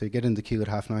 10. Like, so you get in the queue at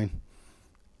 9:30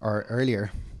 or earlier,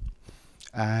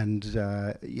 and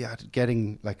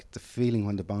getting like the feeling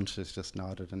when the bouncers just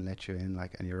nodded and let you in,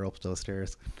 like, and you're up those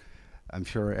stairs. I'm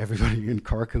sure everybody in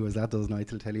Cork who was at those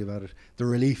nights will tell you about it. The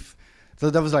relief. So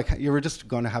that was like, you were just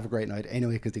going to have a great night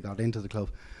anyway because you got into the club.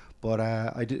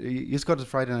 But you used to go to the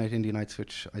Friday night indie nights,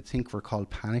 which I think were called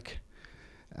Panic.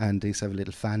 And they used to have a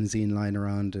little fanzine lying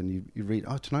around, and you read,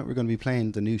 tonight we're going to be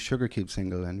playing the new Sugar Cube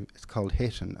single, and it's called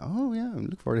Hit. And I'm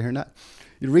looking forward to hearing that.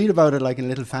 You'd read about it like in a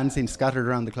little fanzine scattered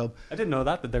around the club. I didn't know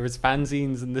that there was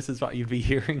fanzines and this is what you'd be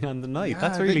hearing on the night.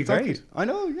 That's really great. I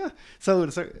know, yeah. So I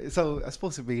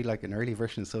suppose it'd be like an early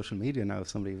version of social media now if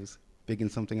somebody was bigging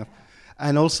something up.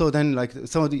 And also then, like,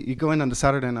 you go in on the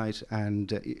Saturday night,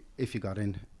 and if you got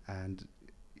in, and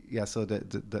so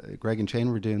the Greg and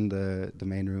Shane were doing the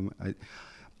main room. I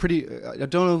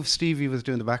don't know if Stevie was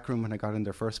doing the back room when I got in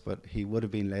there first, but he would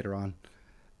have been later on.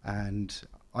 And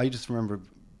I just remember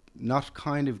not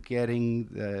kind of getting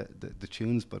the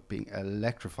tunes, but being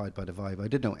electrified by the vibe. I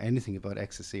didn't know anything about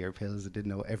ecstasy or pills. I didn't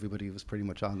know everybody was pretty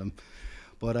much on them.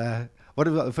 But what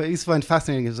I used to find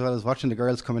fascinating as well is watching the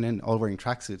girls coming in all wearing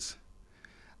tracksuits.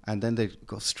 And then they'd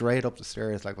go straight up the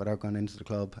stairs, like, without going into the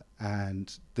club.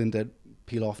 And then they'd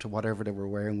peel off to whatever they were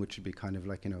wearing, which would be kind of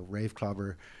like, rave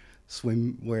clobber,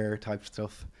 swimwear type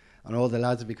stuff. And all the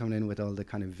lads would be coming in with all the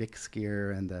kind of Vicks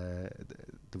gear and the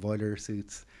boiler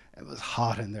suits. It was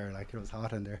hot in there, like, it was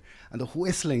hot in there. And the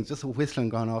whistling, just the whistling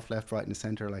gone off left, right, and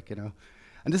centre, like, And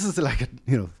this is like,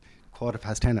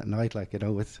 10:15 at night, like,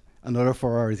 with another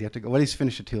 4 hours you have to go. Well, he's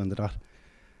finished at 2 on the dot.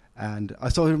 And I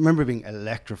remember being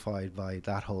electrified by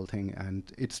that whole thing. And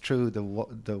it's true, the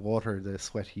water, the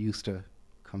sweat used to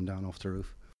come down off the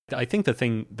roof. I think the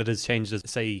thing that has changed is,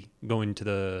 say, going to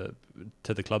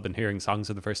the club and hearing songs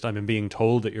for the first time and being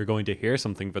told that you're going to hear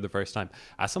something for the first time,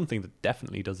 as something that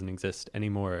definitely doesn't exist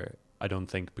anymore, I don't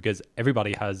think, because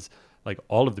everybody has like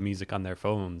all of the music on their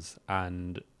phones,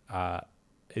 and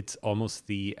it's almost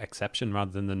the exception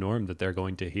rather than the norm that they're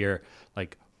going to hear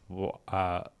like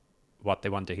what they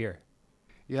want to hear.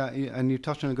 Yeah, and you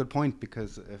touched on a good point,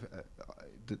 because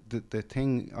the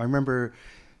thing, I remember,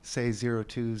 say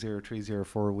 02, 03,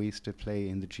 04, we used to play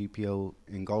in the GPO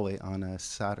in Galway on a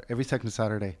every second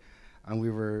Saturday, and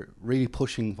we were really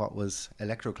pushing what was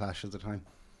Electroclash at the time,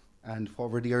 and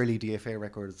what were the early DFA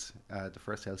records, the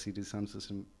first LCD sound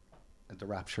system, the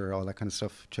Rapture, all that kind of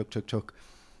stuff, Chuck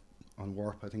on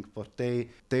Warp, I think, but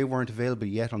they weren't available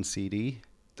yet on CD.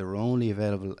 They were only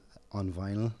available on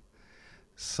vinyl.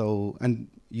 So, and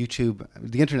YouTube,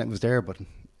 the internet was there, but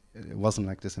it wasn't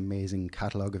like this amazing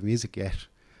catalogue of music yet,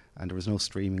 and there was no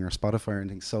streaming or Spotify or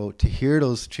anything. So to hear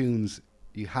those tunes,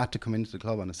 you had to come into the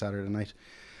club on a Saturday night,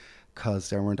 because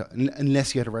there weren't,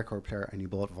 unless you had a record player and you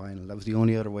bought vinyl. That was the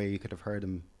only other way you could have heard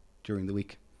them during the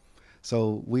week.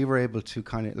 So we were able to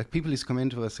kind of, like, people used to come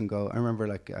into us and go, I remember,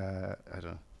 like, I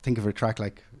don't know, think of a track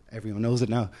like everyone knows it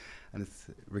now, and it's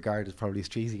regarded as probably as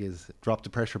cheesy as Drop the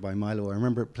Pressure by Milo. I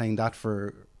remember playing that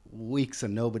for weeks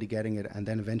and nobody getting it, and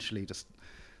then eventually just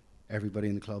everybody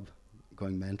in the club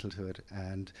going mental to it.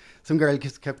 And some girl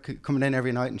just kept coming in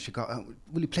every night, and she'd go,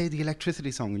 will you play the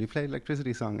Electricity song? Will you play the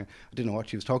Electricity song? I didn't know what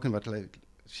she was talking about. Like,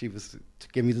 she was to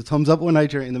give me the thumbs up one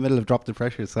night in the middle of Drop the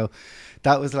Pressure. So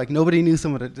that was like, nobody knew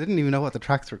some of it. Didn't even know what the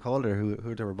tracks were called or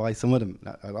who they were by. Some of them,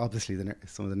 obviously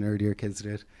some of the nerdier kids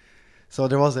did. So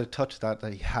there was a touch that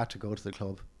you had to go to the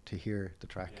club to hear the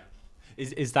track. Yeah.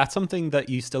 Is that something that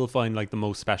you still find like the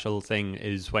most special thing,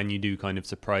 is when you do kind of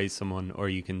surprise someone, or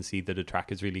you can see that a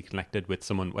track is really connected with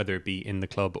someone, whether it be in the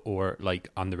club or like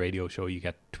on the radio show, you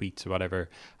get tweets or whatever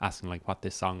asking like what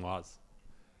this song was?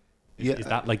 Is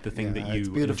that like the thing that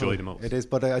you enjoy the most? It is,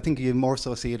 but I think you more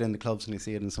so see it in the clubs than you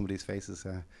see it in somebody's faces.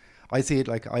 I see it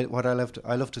like I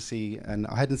love to see, and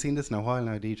I hadn't seen this in a while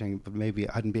now DJing, but maybe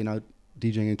I hadn't been out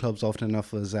DJing in clubs often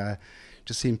enough, was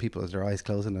just seeing people with their eyes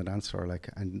closed in a dance floor, like,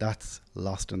 and that's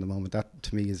lost in the moment. That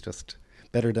to me is just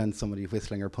better than somebody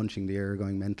whistling or punching the air or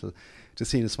going mental. Just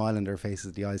seeing a smile on their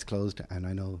faces, the eyes closed, and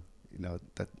I know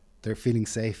that they're feeling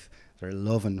safe, they're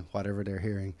loving whatever they're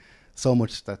hearing so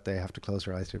much that they have to close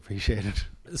their eyes to appreciate it.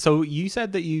 So you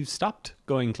said that you stopped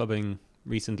going clubbing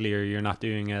recently, or you're not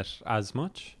doing it as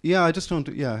much? Yeah, I just don't.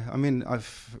 Yeah, I mean,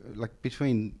 I've like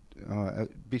between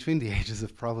the ages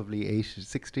of probably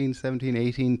 16, 17,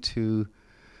 18 to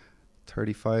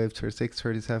 35, 36,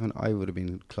 37, I would have been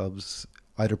in clubs,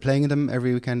 either playing in them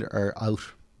every weekend or out,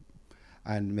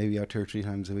 and maybe out 2 or 3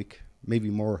 times a week, maybe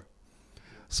more.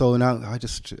 So now I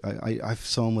have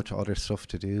so much other stuff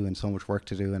to do and so much work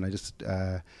to do, and I just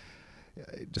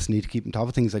need to keep on top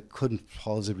of things. I couldn't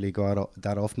possibly go out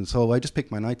that often, so I just pick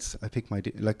my nights. I pick my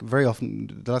like very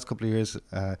often. The last couple of years,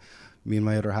 me and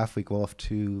my other half, we go off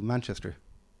to Manchester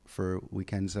for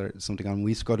weekends or something on.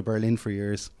 We used to go to Berlin for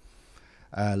years,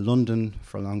 London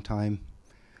for a long time.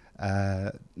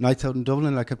 Nights out in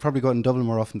Dublin, like I'd probably go out in Dublin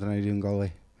more often than I do in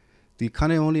Galway. The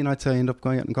kind of only nights I end up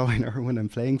going out in Galway are when I'm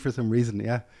playing for some reason,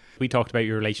 yeah. We talked about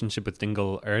your relationship with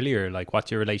Dingle earlier. Like,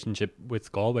 what's your relationship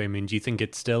with Galway? I mean, do you think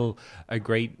it's still a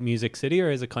great music city,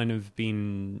 or has it kind of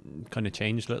been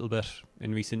changed a little bit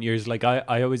in recent years? Like,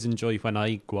 I always enjoy when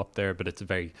I go up there, but it's a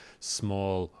very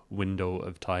small window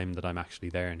of time that I'm actually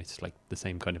there, and it's like the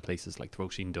same kind of places like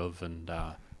Roisin Dove and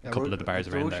a couple of the bars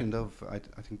around there. Dove, I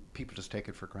think people just take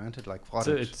it for granted. Like,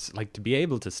 it's like to be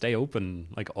able to stay open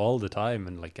like all the time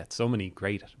and like get so many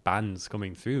great bands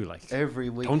coming through. Like every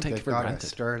week, don't take they've it for got granted. A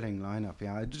sterling lineup.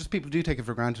 Yeah, just people do take it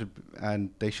for granted, and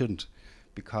they shouldn't,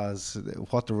 because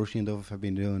what the Roisin Dove have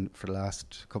been doing for the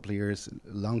last couple of years,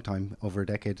 a long time, over a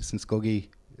decade, since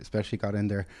Guggy especially got in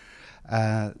there.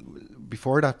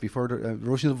 Before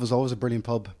Roisin Dove was always a brilliant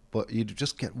pub, but you'd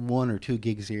just get 1 or 2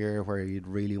 gigs a year where you'd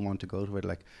really want to go to it.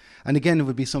 Like, and again, it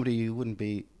would be somebody you wouldn't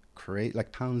be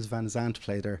like Townes Van Zandt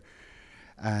played there,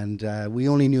 and we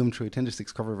only knew him through a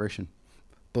Tindersticks cover version,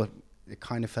 but it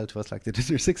kind of felt to us like the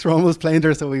Dinner Six were almost playing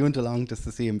there, so we went along just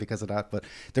to see him because of that. But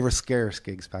they were scarce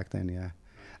gigs back then, yeah.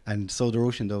 And so the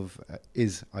Ocean Dove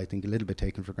is, I think, a little bit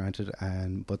taken for granted,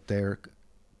 but they're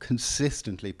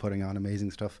consistently putting on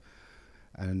amazing stuff.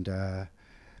 And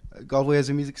Galway as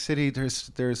a music city,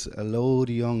 there's a load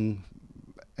of young,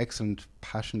 excellent,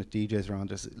 passionate DJs around.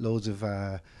 There's loads of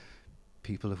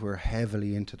people who are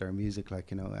heavily into their music,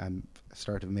 like,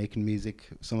 started making music.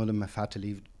 Some of them have had to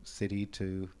leave the city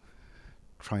to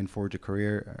try and forge a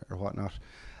career or whatnot.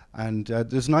 And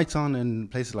there's nights on in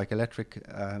places like Electric.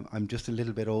 I'm just a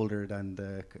little bit older than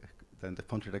the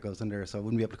punter that goes in there, so I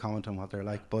wouldn't be able to comment on what they're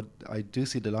like. But I do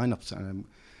see the lineups,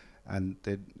 and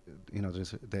they,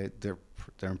 they're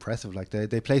impressive. Like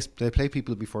they play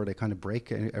people before they kind of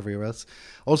break everywhere else.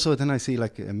 Also, then I see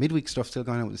like midweek stuff still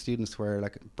going on with the students, where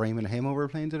like Brahim and Hamo were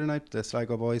playing the other night, the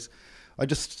Sligo boys. I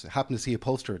just happened to see a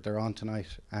poster, they're on tonight,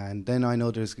 and then I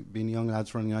know there's been young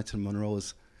lads running nights in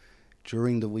Monroe's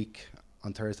during the week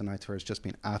on Thursday nights where it's just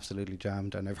been absolutely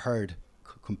jammed, and I've heard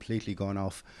completely gone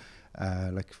off.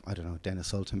 Like, I don't know, Dennis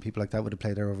Sultan, people like that would have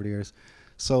played there over the years.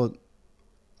 So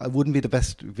I wouldn't be the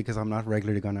best because I'm not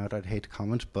regularly going out. I'd hate to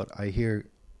comment, but I hear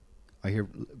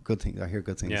good things.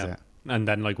 Yeah. And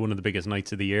then like one of the biggest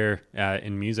nights of the year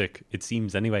in music, it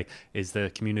seems anyway, is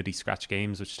the community scratch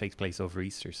games, which takes place over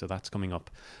Easter. So that's coming up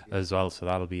as well. So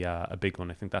that'll be a big one.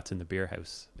 I think that's in the beer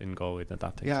house in Galway that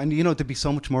takes. Yeah, and there'd be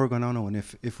so much more going on. And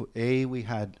if A, we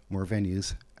had more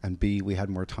venues, and B, we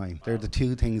had more time. They're the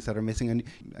two things that are missing.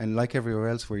 And like everywhere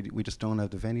else, we just don't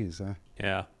have the venues.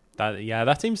 Yeah.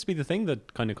 That seems to be the thing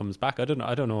that kind of comes back. I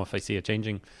don't know if I see it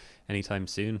changing anytime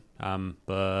soon.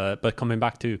 But coming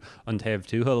back to An Taobh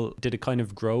Tuathail, did it kind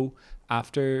of grow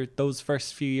after those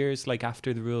first few years? Like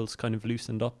after the rules kind of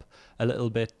loosened up a little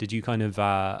bit, did you kind of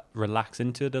relax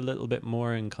into it a little bit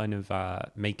more and kind of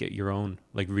make it your own,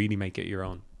 like really make it your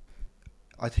own?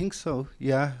 I think so.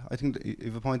 Yeah, I think you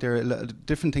have a point there.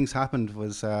 Different things happened.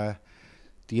 Was the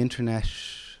internet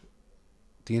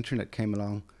came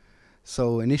along.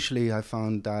 So initially, I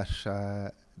found that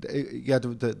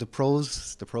the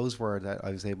pros were that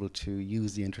I was able to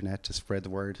use the internet to spread the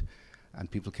word, and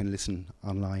people can listen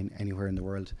online anywhere in the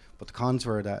world. But the cons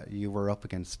were that you were up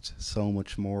against so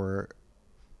much more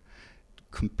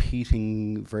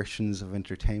competing versions of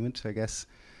entertainment, I guess,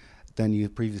 than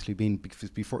you've previously been.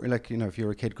 Because before, like, if you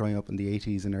were a kid growing up in the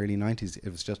 80s and early 90s, it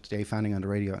was just Dave Fanning on the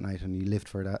radio at night, and you lived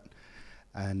for that.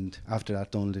 And after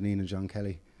that, Donald Deneen and John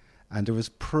Kelly. And there was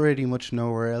pretty much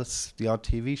nowhere else. The odd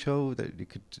TV show that you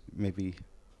could maybe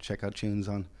check out tunes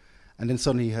on. And then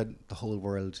suddenly you had the whole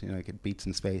world, you get Beats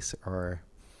in Space, or,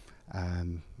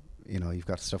 you've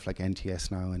got stuff like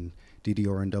NTS now and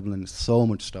DDR in Dublin. So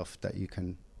much stuff that you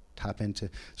can tap into.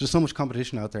 There's so much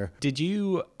competition out there. Did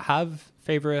you have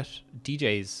favourite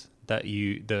DJs that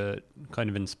kind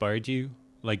of inspired you?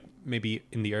 Like maybe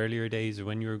in the earlier days or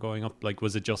when you were growing up, like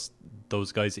was it just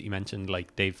those guys that you mentioned,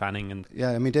 like Dave Fanning? And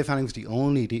yeah, I mean, Dave Fanning was the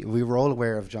only we were all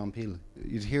aware of John Peel.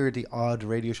 You'd hear the odd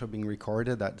radio show being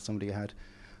recorded that somebody had,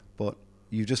 but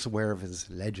you're just aware of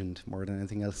his legend more than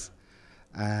anything else.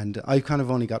 And I've kind of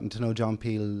only gotten to know John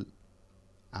Peel,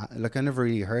 like I never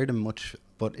really heard him much,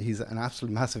 but he's an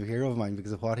absolute massive hero of mine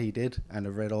because of what he did, and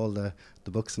I've read all the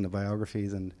books and the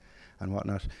biographies and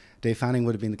whatnot. Dave Fanning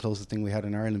would have been the closest thing we had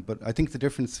in Ireland, but I think the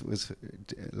difference was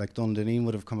like Donald Deneen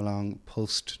would have come along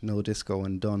post No Disco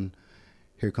and done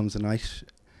Here Comes the Night,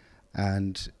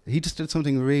 and he just did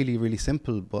something really, really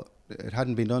simple, but it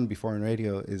hadn't been done before in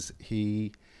radio. Is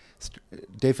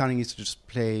Dave Fanning used to just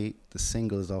play the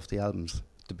singles off the albums,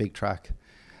 the big track.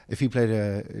 If he played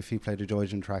a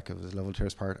Georgian track, it was Love Will Tear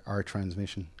Us Apart or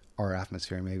Transmission or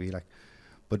Atmosphere maybe, like.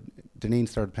 But Deneen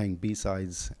started playing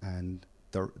B-sides and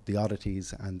the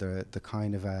oddities and the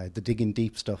kind of the digging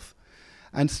deep stuff,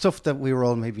 and stuff that we were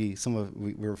all maybe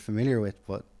we were familiar with,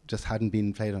 but just hadn't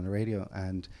been played on the radio.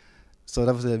 And so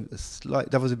that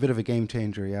was a bit of a game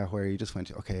changer, yeah, where you just went,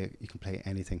 okay, you can play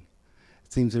anything.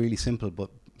 It seems really simple, but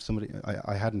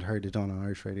I hadn't heard it done on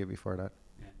Irish radio before that.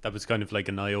 That was kind of like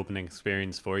an eye-opening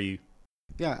experience for you.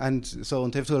 Yeah, and so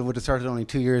An Taobh Tuathail would have started only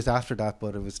 2 years after that,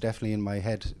 but it was definitely in my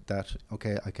head that,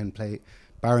 okay, I can play,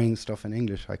 barring stuff in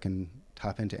English, I can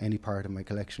tap into any part of my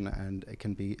collection, and it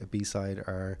can be a B-side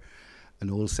or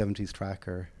an old 70s track,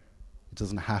 or it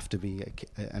doesn't have to be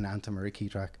an anthem or a key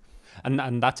track.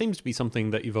 And that seems to be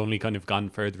something that you've only kind of gone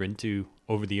further into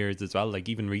over the years as well. Like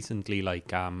even recently,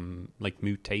 like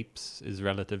Moot Tapes is a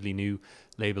relatively new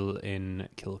label in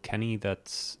Kilkenny.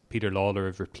 That's Peter Lawler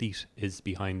of Replete is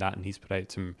behind that, and he's put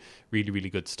out some really, really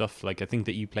good stuff. Like I think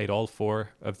that you played all 4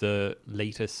 of the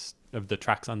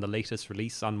tracks on the latest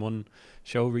release on one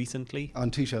show recently. On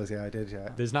 2 shows, yeah, I did, yeah.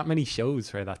 There's not many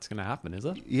shows where that's going to happen, is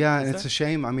it? Yeah, and it's a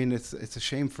shame. I mean, it's a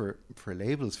shame for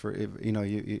labels. For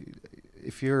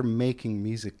if you're making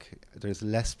music, there's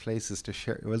less places to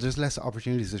share. Well, there's less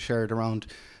opportunities to share it around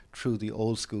through the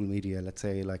old school media. Let's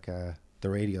say like the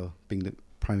radio being the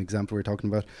prime example we're talking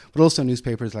about, but also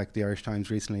newspapers like the Irish Times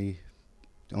recently,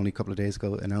 only a couple of days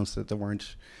ago, announced that they were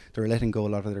letting go a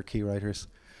lot of their key writers.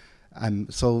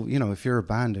 So if you're a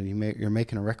band and you're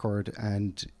making a record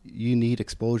and you need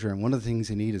exposure, and one of the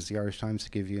things you need is the Irish Times to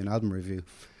give you an album review,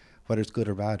 whether it's good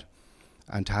or bad,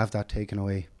 and to have that taken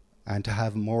away, and to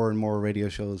have more and more radio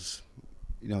shows,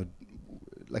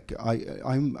 like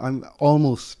I'm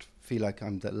almost feel like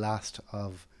I'm the last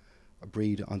of a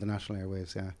breed on the national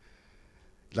airwaves. Yeah,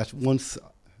 that once.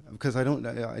 Because I don't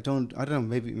know.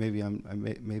 Maybe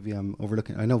I'm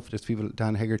overlooking. I know there's people.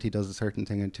 Dan Hegarty does a certain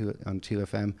thing on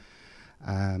 2FM,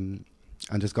 and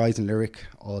there's guys in Lyric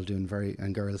all doing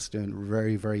and girls doing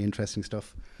very, very interesting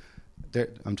stuff.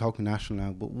 I'm talking national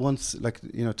now, but once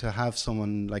to have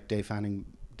someone like Dave Fanning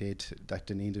did that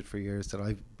Deneen did for years, that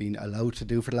I've been allowed to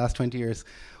do for the last 20 years.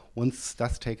 Once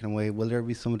that's taken away, will there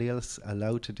be somebody else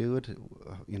allowed to do it?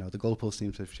 The goalpost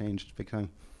seems to have changed big time.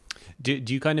 Do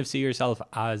you kind of see yourself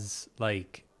as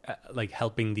like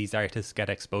helping these artists get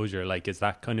exposure? Like, is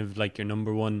that kind of like your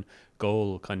number one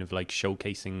goal, kind of like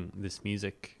showcasing this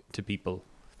music to people?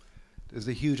 There's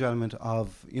a huge element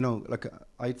of, like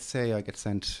I'd say I get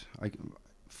sent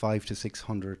 500 to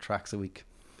 600 tracks a week.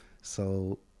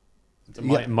 So it's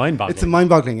mind-boggling. It's a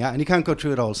mind-boggling, yeah, and you can't go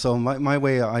through it all. So my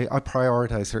way, I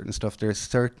prioritize certain stuff. There's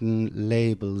certain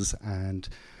labels and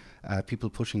people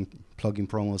plugging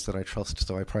promos that I trust,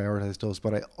 so I prioritize those.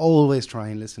 But I always try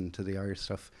and listen to the Irish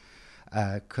stuff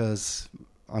because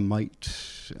I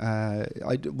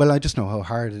just know how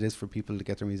hard it is for people to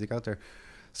get their music out there.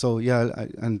 So yeah,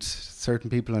 and certain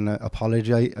people, and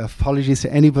apologies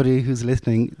to anybody who's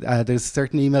listening. There's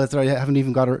certain emails that I haven't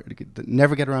even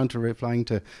never get around to replying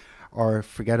to, or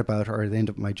forget about, or they end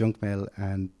up in my junk mail,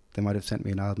 and they might have sent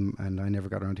me an album and I never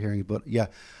got around to hearing it. But yeah,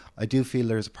 I do feel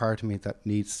there's a part of me that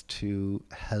needs to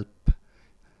help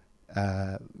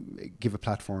give a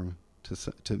platform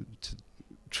to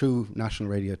true national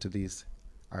radio to these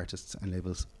artists and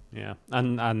labels. Yeah,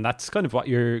 and that's kind of what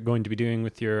you're going to be doing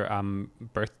with your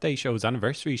birthday shows,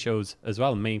 anniversary shows as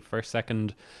well. May 1st,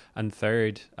 2nd and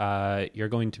 3rd. You're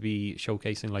going to be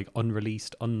showcasing like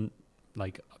unreleased,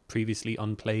 like previously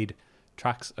unplayed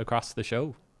tracks across the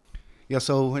show. Yeah,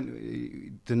 so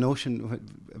when the notion,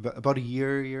 about a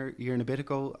year and a bit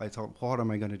ago, I thought, what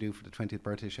am I going to do for the 20th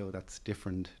birthday show that's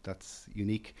different, that's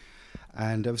unique?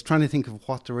 And I was trying to think of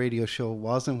what the radio show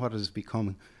was and what it has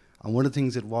become. And one of the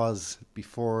things it was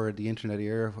before the internet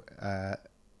era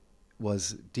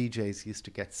was DJs used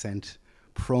to get sent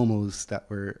promos that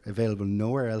were available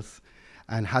nowhere else,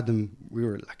 and had them. We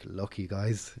were like lucky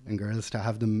guys and girls to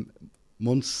have them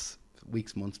months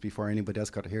before anybody else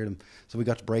got to hear them. So we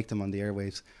got to break them on the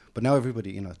airwaves. But now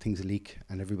everybody, things leak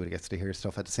and everybody gets to hear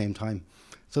stuff at the same time.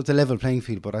 So it's a level playing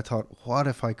field. But I thought, what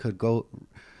if I could go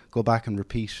back and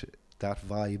repeat that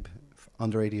vibe on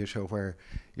the radio show, where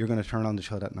you're going to turn on the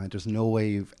show that night, there's no way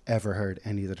you've ever heard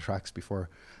any of the tracks before.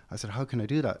 I said, how can I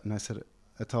do that? And I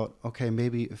thought, okay,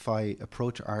 maybe if I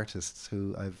approach artists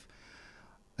who I've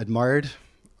admired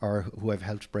or who I've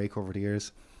helped break over the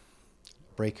years,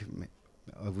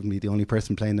 I wouldn't be the only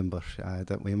person playing them, but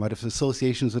that we might have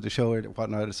associations with the show or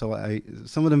whatnot. So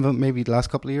some of them maybe the last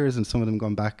couple of years, and some of them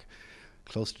gone back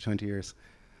close to 20 years.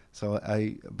 So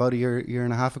about a year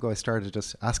and a half ago, I started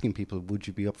just asking people, would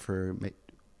you be up for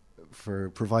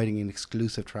providing an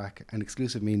exclusive track? And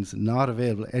exclusive means not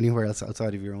available anywhere else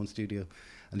outside of your own studio.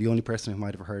 And the only person who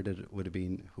might have heard it would have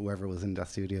been whoever was in that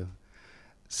studio.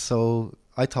 So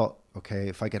I thought, okay,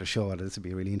 if I get a show out of this, it'd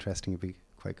be really interesting. It'd be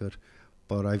quite good.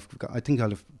 But I think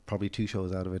I'll have probably 2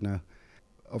 shows out of it now.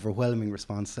 Overwhelming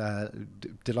response.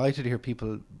 Delighted to hear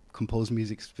people compose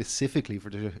music specifically for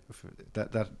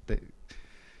that.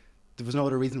 There was no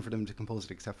other reason for them to compose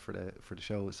it except for the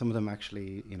show. Some of them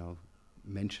actually,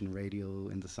 mention radio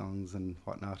in the songs and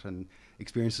whatnot, and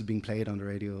experiences being played on the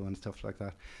radio and stuff like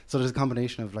that. So there's a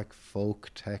combination of like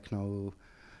folk, techno,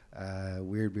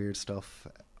 weird stuff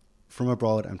from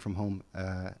abroad and from home.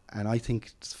 And I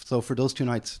think, so for those 2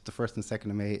 nights, the 1st and 2nd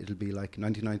of May, it'll be like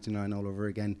 1999 all over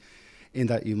again in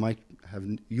that you might have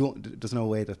there's no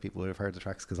way that people would have heard the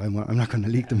tracks because I'm not going to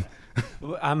leak them.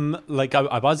 Like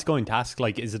I was going to ask,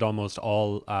 like, is it almost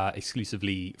all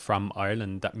exclusively from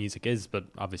Ireland that music is? But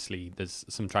obviously there's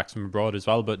some tracks from abroad as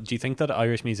well. But do you think that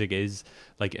Irish music is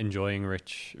like enjoying a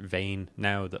rich vein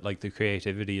now that like the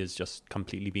creativity is just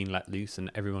completely being let loose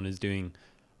and everyone is doing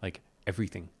like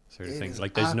everything sort of thing?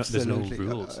 Like there's no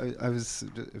rules. I was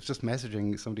just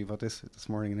messaging somebody about this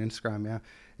morning on Instagram. Yeah,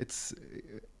 it's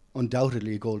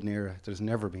undoubtedly a golden era. There's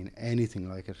never been anything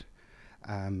like it.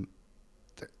 I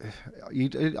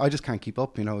just can't keep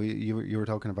up. You know, you were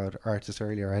talking about artists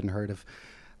earlier I hadn't heard of,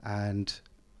 and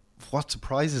what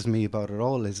surprises me about it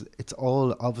all is it's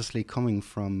all obviously coming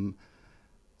from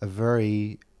a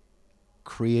very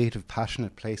creative,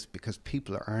 passionate place because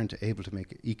people aren't able to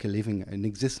eke a living in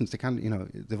existence. They can't, you know,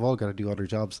 they've all got to do other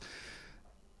jobs.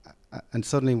 And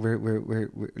suddenly we're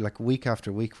like week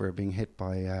after week we're being hit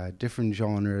by different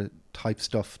genre type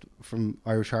stuff from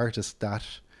Irish artists that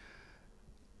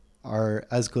are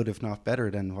as good if not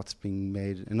better than what's being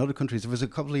made in other countries. There was a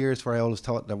couple of years where I always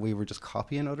thought that we were just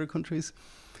copying other countries.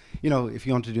 You know, if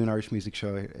you want to do an Irish music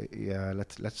show, yeah,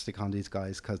 let's stick on these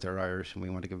guys because they're Irish and we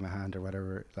want to give them a hand or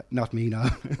whatever. Like, not me now,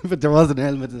 but there was an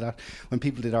element of that when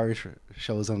people did Irish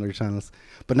shows on their channels.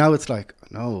 But now it's like,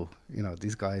 no, you know,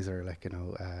 these guys are like, you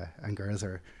know, and girls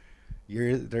are,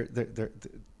 they're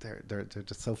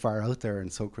just so far out there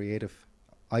and so creative.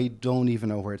 I don't even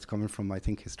know where it's coming from. I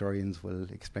think historians will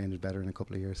explain it better in a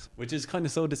couple of years. Which is kind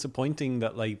of so disappointing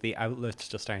that like the outlets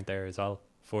just aren't there as well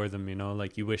for them, you know,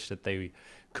 like you wish that they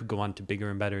could go on to bigger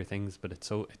and better things, but it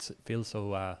feels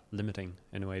so limiting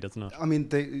in a way, doesn't it? I mean,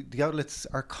 the outlets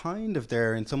are kind of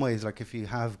there in some ways. Like if you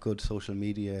have good social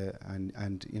media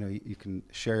and you know you can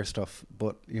share stuff,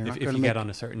 but you're not if you get on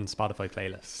a certain Spotify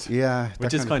playlist, yeah,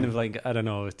 which is kind of like, I don't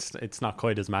know, it's not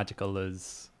quite as magical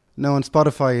as. No, on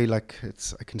Spotify, like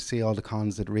I can see all the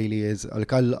cons. It really is.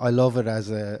 Like I love it as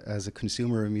a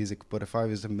consumer of music, but if I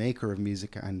was a maker of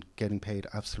music and getting paid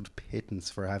absolute pittance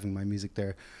for having my music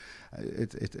there,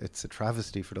 it's a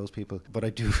travesty for those people. But I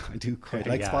do quite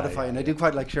like Spotify, and I do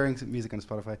quite like sharing some music on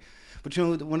Spotify. But you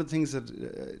know, one of the things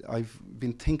that I've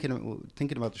been thinking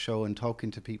about the show and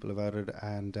talking to people about it,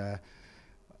 and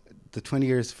the 20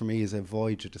 years for me is a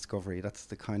voyage of discovery. That's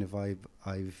the kind of vibe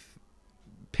I've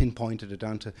pinpointed it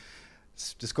down to.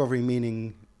 Discovery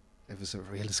meaning it was a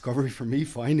real discovery for me,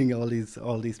 finding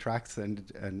all these tracks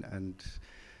and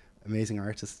amazing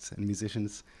artists and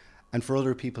musicians, and for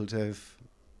other people to have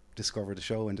discovered the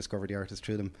show and discovered the artists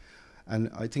through them.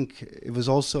 And I think it was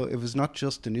not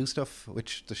just the new stuff,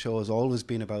 which the show has always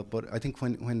been about, but I think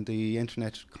when the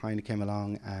internet kind of came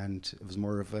along and it was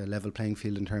more of a level playing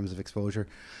field in terms of exposure,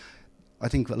 I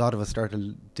think a lot of us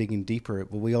started digging deeper,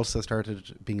 but we also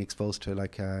started being exposed to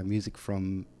like music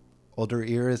from other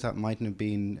eras that mightn't have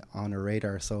been on our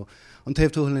radar. So An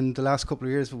Taobh Tuathail in the last couple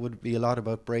of years would be a lot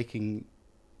about breaking,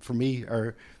 for me,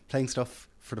 or playing stuff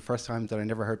for the first time that I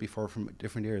never heard before from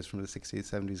different eras, from the 60s,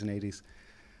 70s and 80s.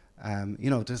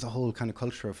 You know, there's a whole kind of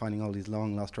culture of finding all these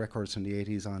long lost records from the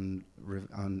 80s on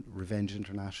Revenge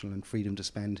International and Freedom to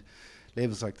Spend,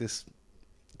 labels like this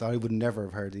that I would never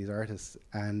have heard these artists,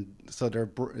 and so they're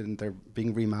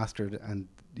being remastered, and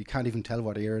you can't even tell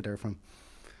what era they're from.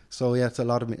 So yeah,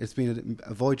 it's been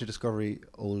a voyage of discovery,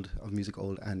 of music,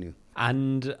 old and new.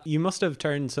 And you must have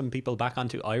turned some people back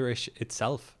onto Irish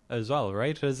itself as well,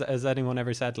 right? Has anyone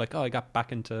ever said like, oh, I got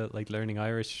back into like learning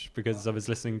Irish because I was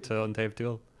listening to An Taobh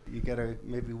Tuathail? You get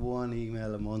maybe one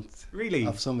email a month, really,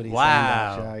 of somebody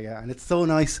wow. saying that, yeah, and it's so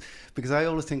nice because I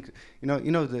always think, you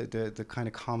know the kind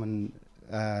of common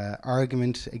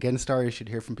argument against Irish you'd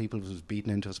hear from people was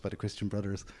beaten into us by the Christian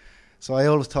Brothers. So I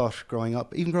always thought growing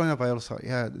up, I always thought,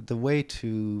 yeah, the way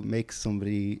to make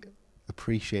somebody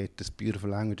appreciate this beautiful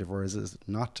language of ours is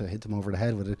not to hit them over the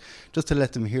head with it, just to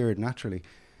let them hear it naturally.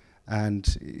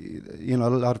 And you know, a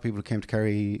lot of people came to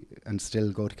Kerry and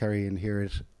still go to Kerry and hear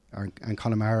it, and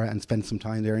Connemara, and spend some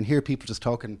time there and hear people just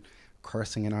talking,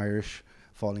 cursing in Irish,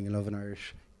 falling in love in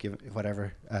Irish,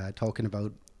 talking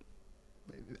about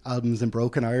albums in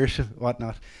broken Irish,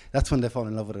 whatnot. That's when they fall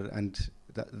in love with it,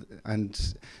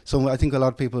 and so I think a lot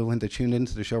of people, when they tuned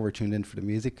into the show, were tuned in for the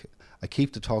music. I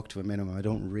keep the talk to a minimum. I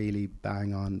don't really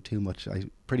bang on too much. I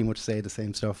pretty much say the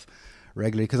same stuff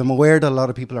regularly because I'm aware that a lot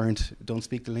of people don't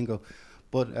speak the lingo,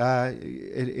 but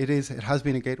it has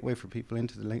been a gateway for people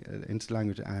into the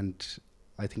language, and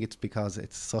I think it's because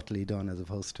it's subtly done as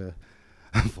opposed to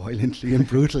violently and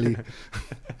brutally.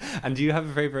 And do you have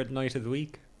a favourite night of the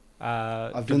week?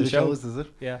 I've done the shows, is it?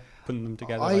 Yeah, putting them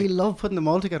together. I love putting them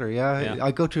all together. Yeah.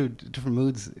 I go through different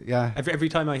moods. Yeah. Every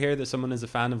time I hear that someone is a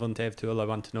fan of An Taobh Tuathail, I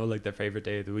want to know like their favorite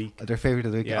day of the week. Their favorite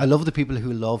of the week. Yeah. I love the people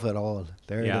who love it all.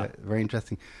 They're very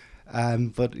interesting.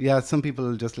 But yeah, some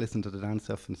people just listen to the dance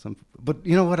stuff, but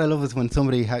you know what I love is when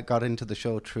somebody got into the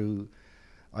show through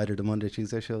either the Monday,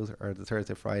 Tuesday shows or the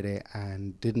Thursday, Friday,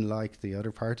 and didn't like the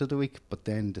other part of the week, but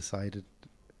then decided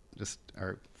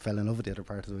or fell in love with the other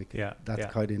part of the week. Yeah,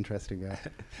 that's quite interesting. Yeah.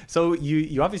 So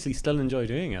you obviously still enjoy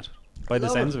doing it, by the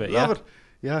sounds of it. Love it.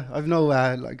 Yeah, I've no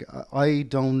I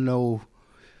don't know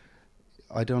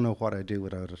what I do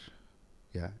without it.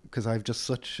 Yeah, because I've just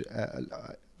such.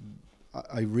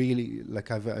 I really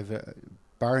I've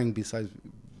barring besides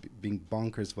being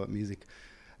bonkers about music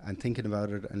and thinking about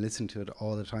it and listening to it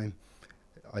all the time,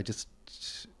 I just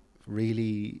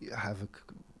really have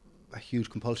a huge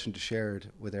compulsion to share it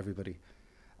with everybody,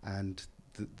 and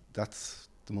that's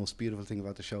the most beautiful thing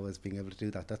about the show, is being able to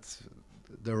do that. That's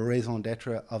the raison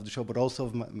d'etre of the show, but also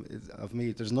of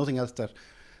me. There's nothing else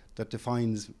that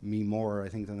defines me more, I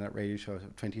think, than that radio show.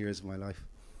 20 years of my life.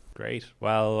 Great.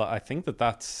 Well, I think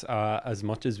that's as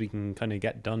much as we can kind of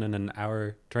get done in an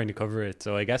hour trying to cover it.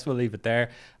 So I guess we'll leave it there.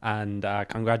 And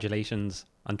congratulations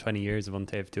on 20 years of An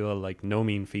Taobh Tuathail. Like, no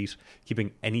mean feat,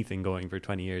 keeping anything going for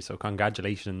 20 years. So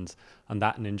congratulations on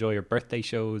that, and enjoy your birthday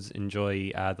shows.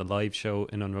 Enjoy the live show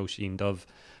in An Roisin Dubh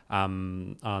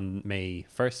on May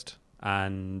 1st.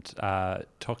 And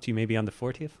talk to you maybe on the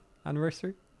 40th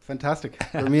anniversary. Fantastic.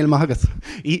 Míle maithagais.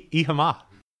 Í hama.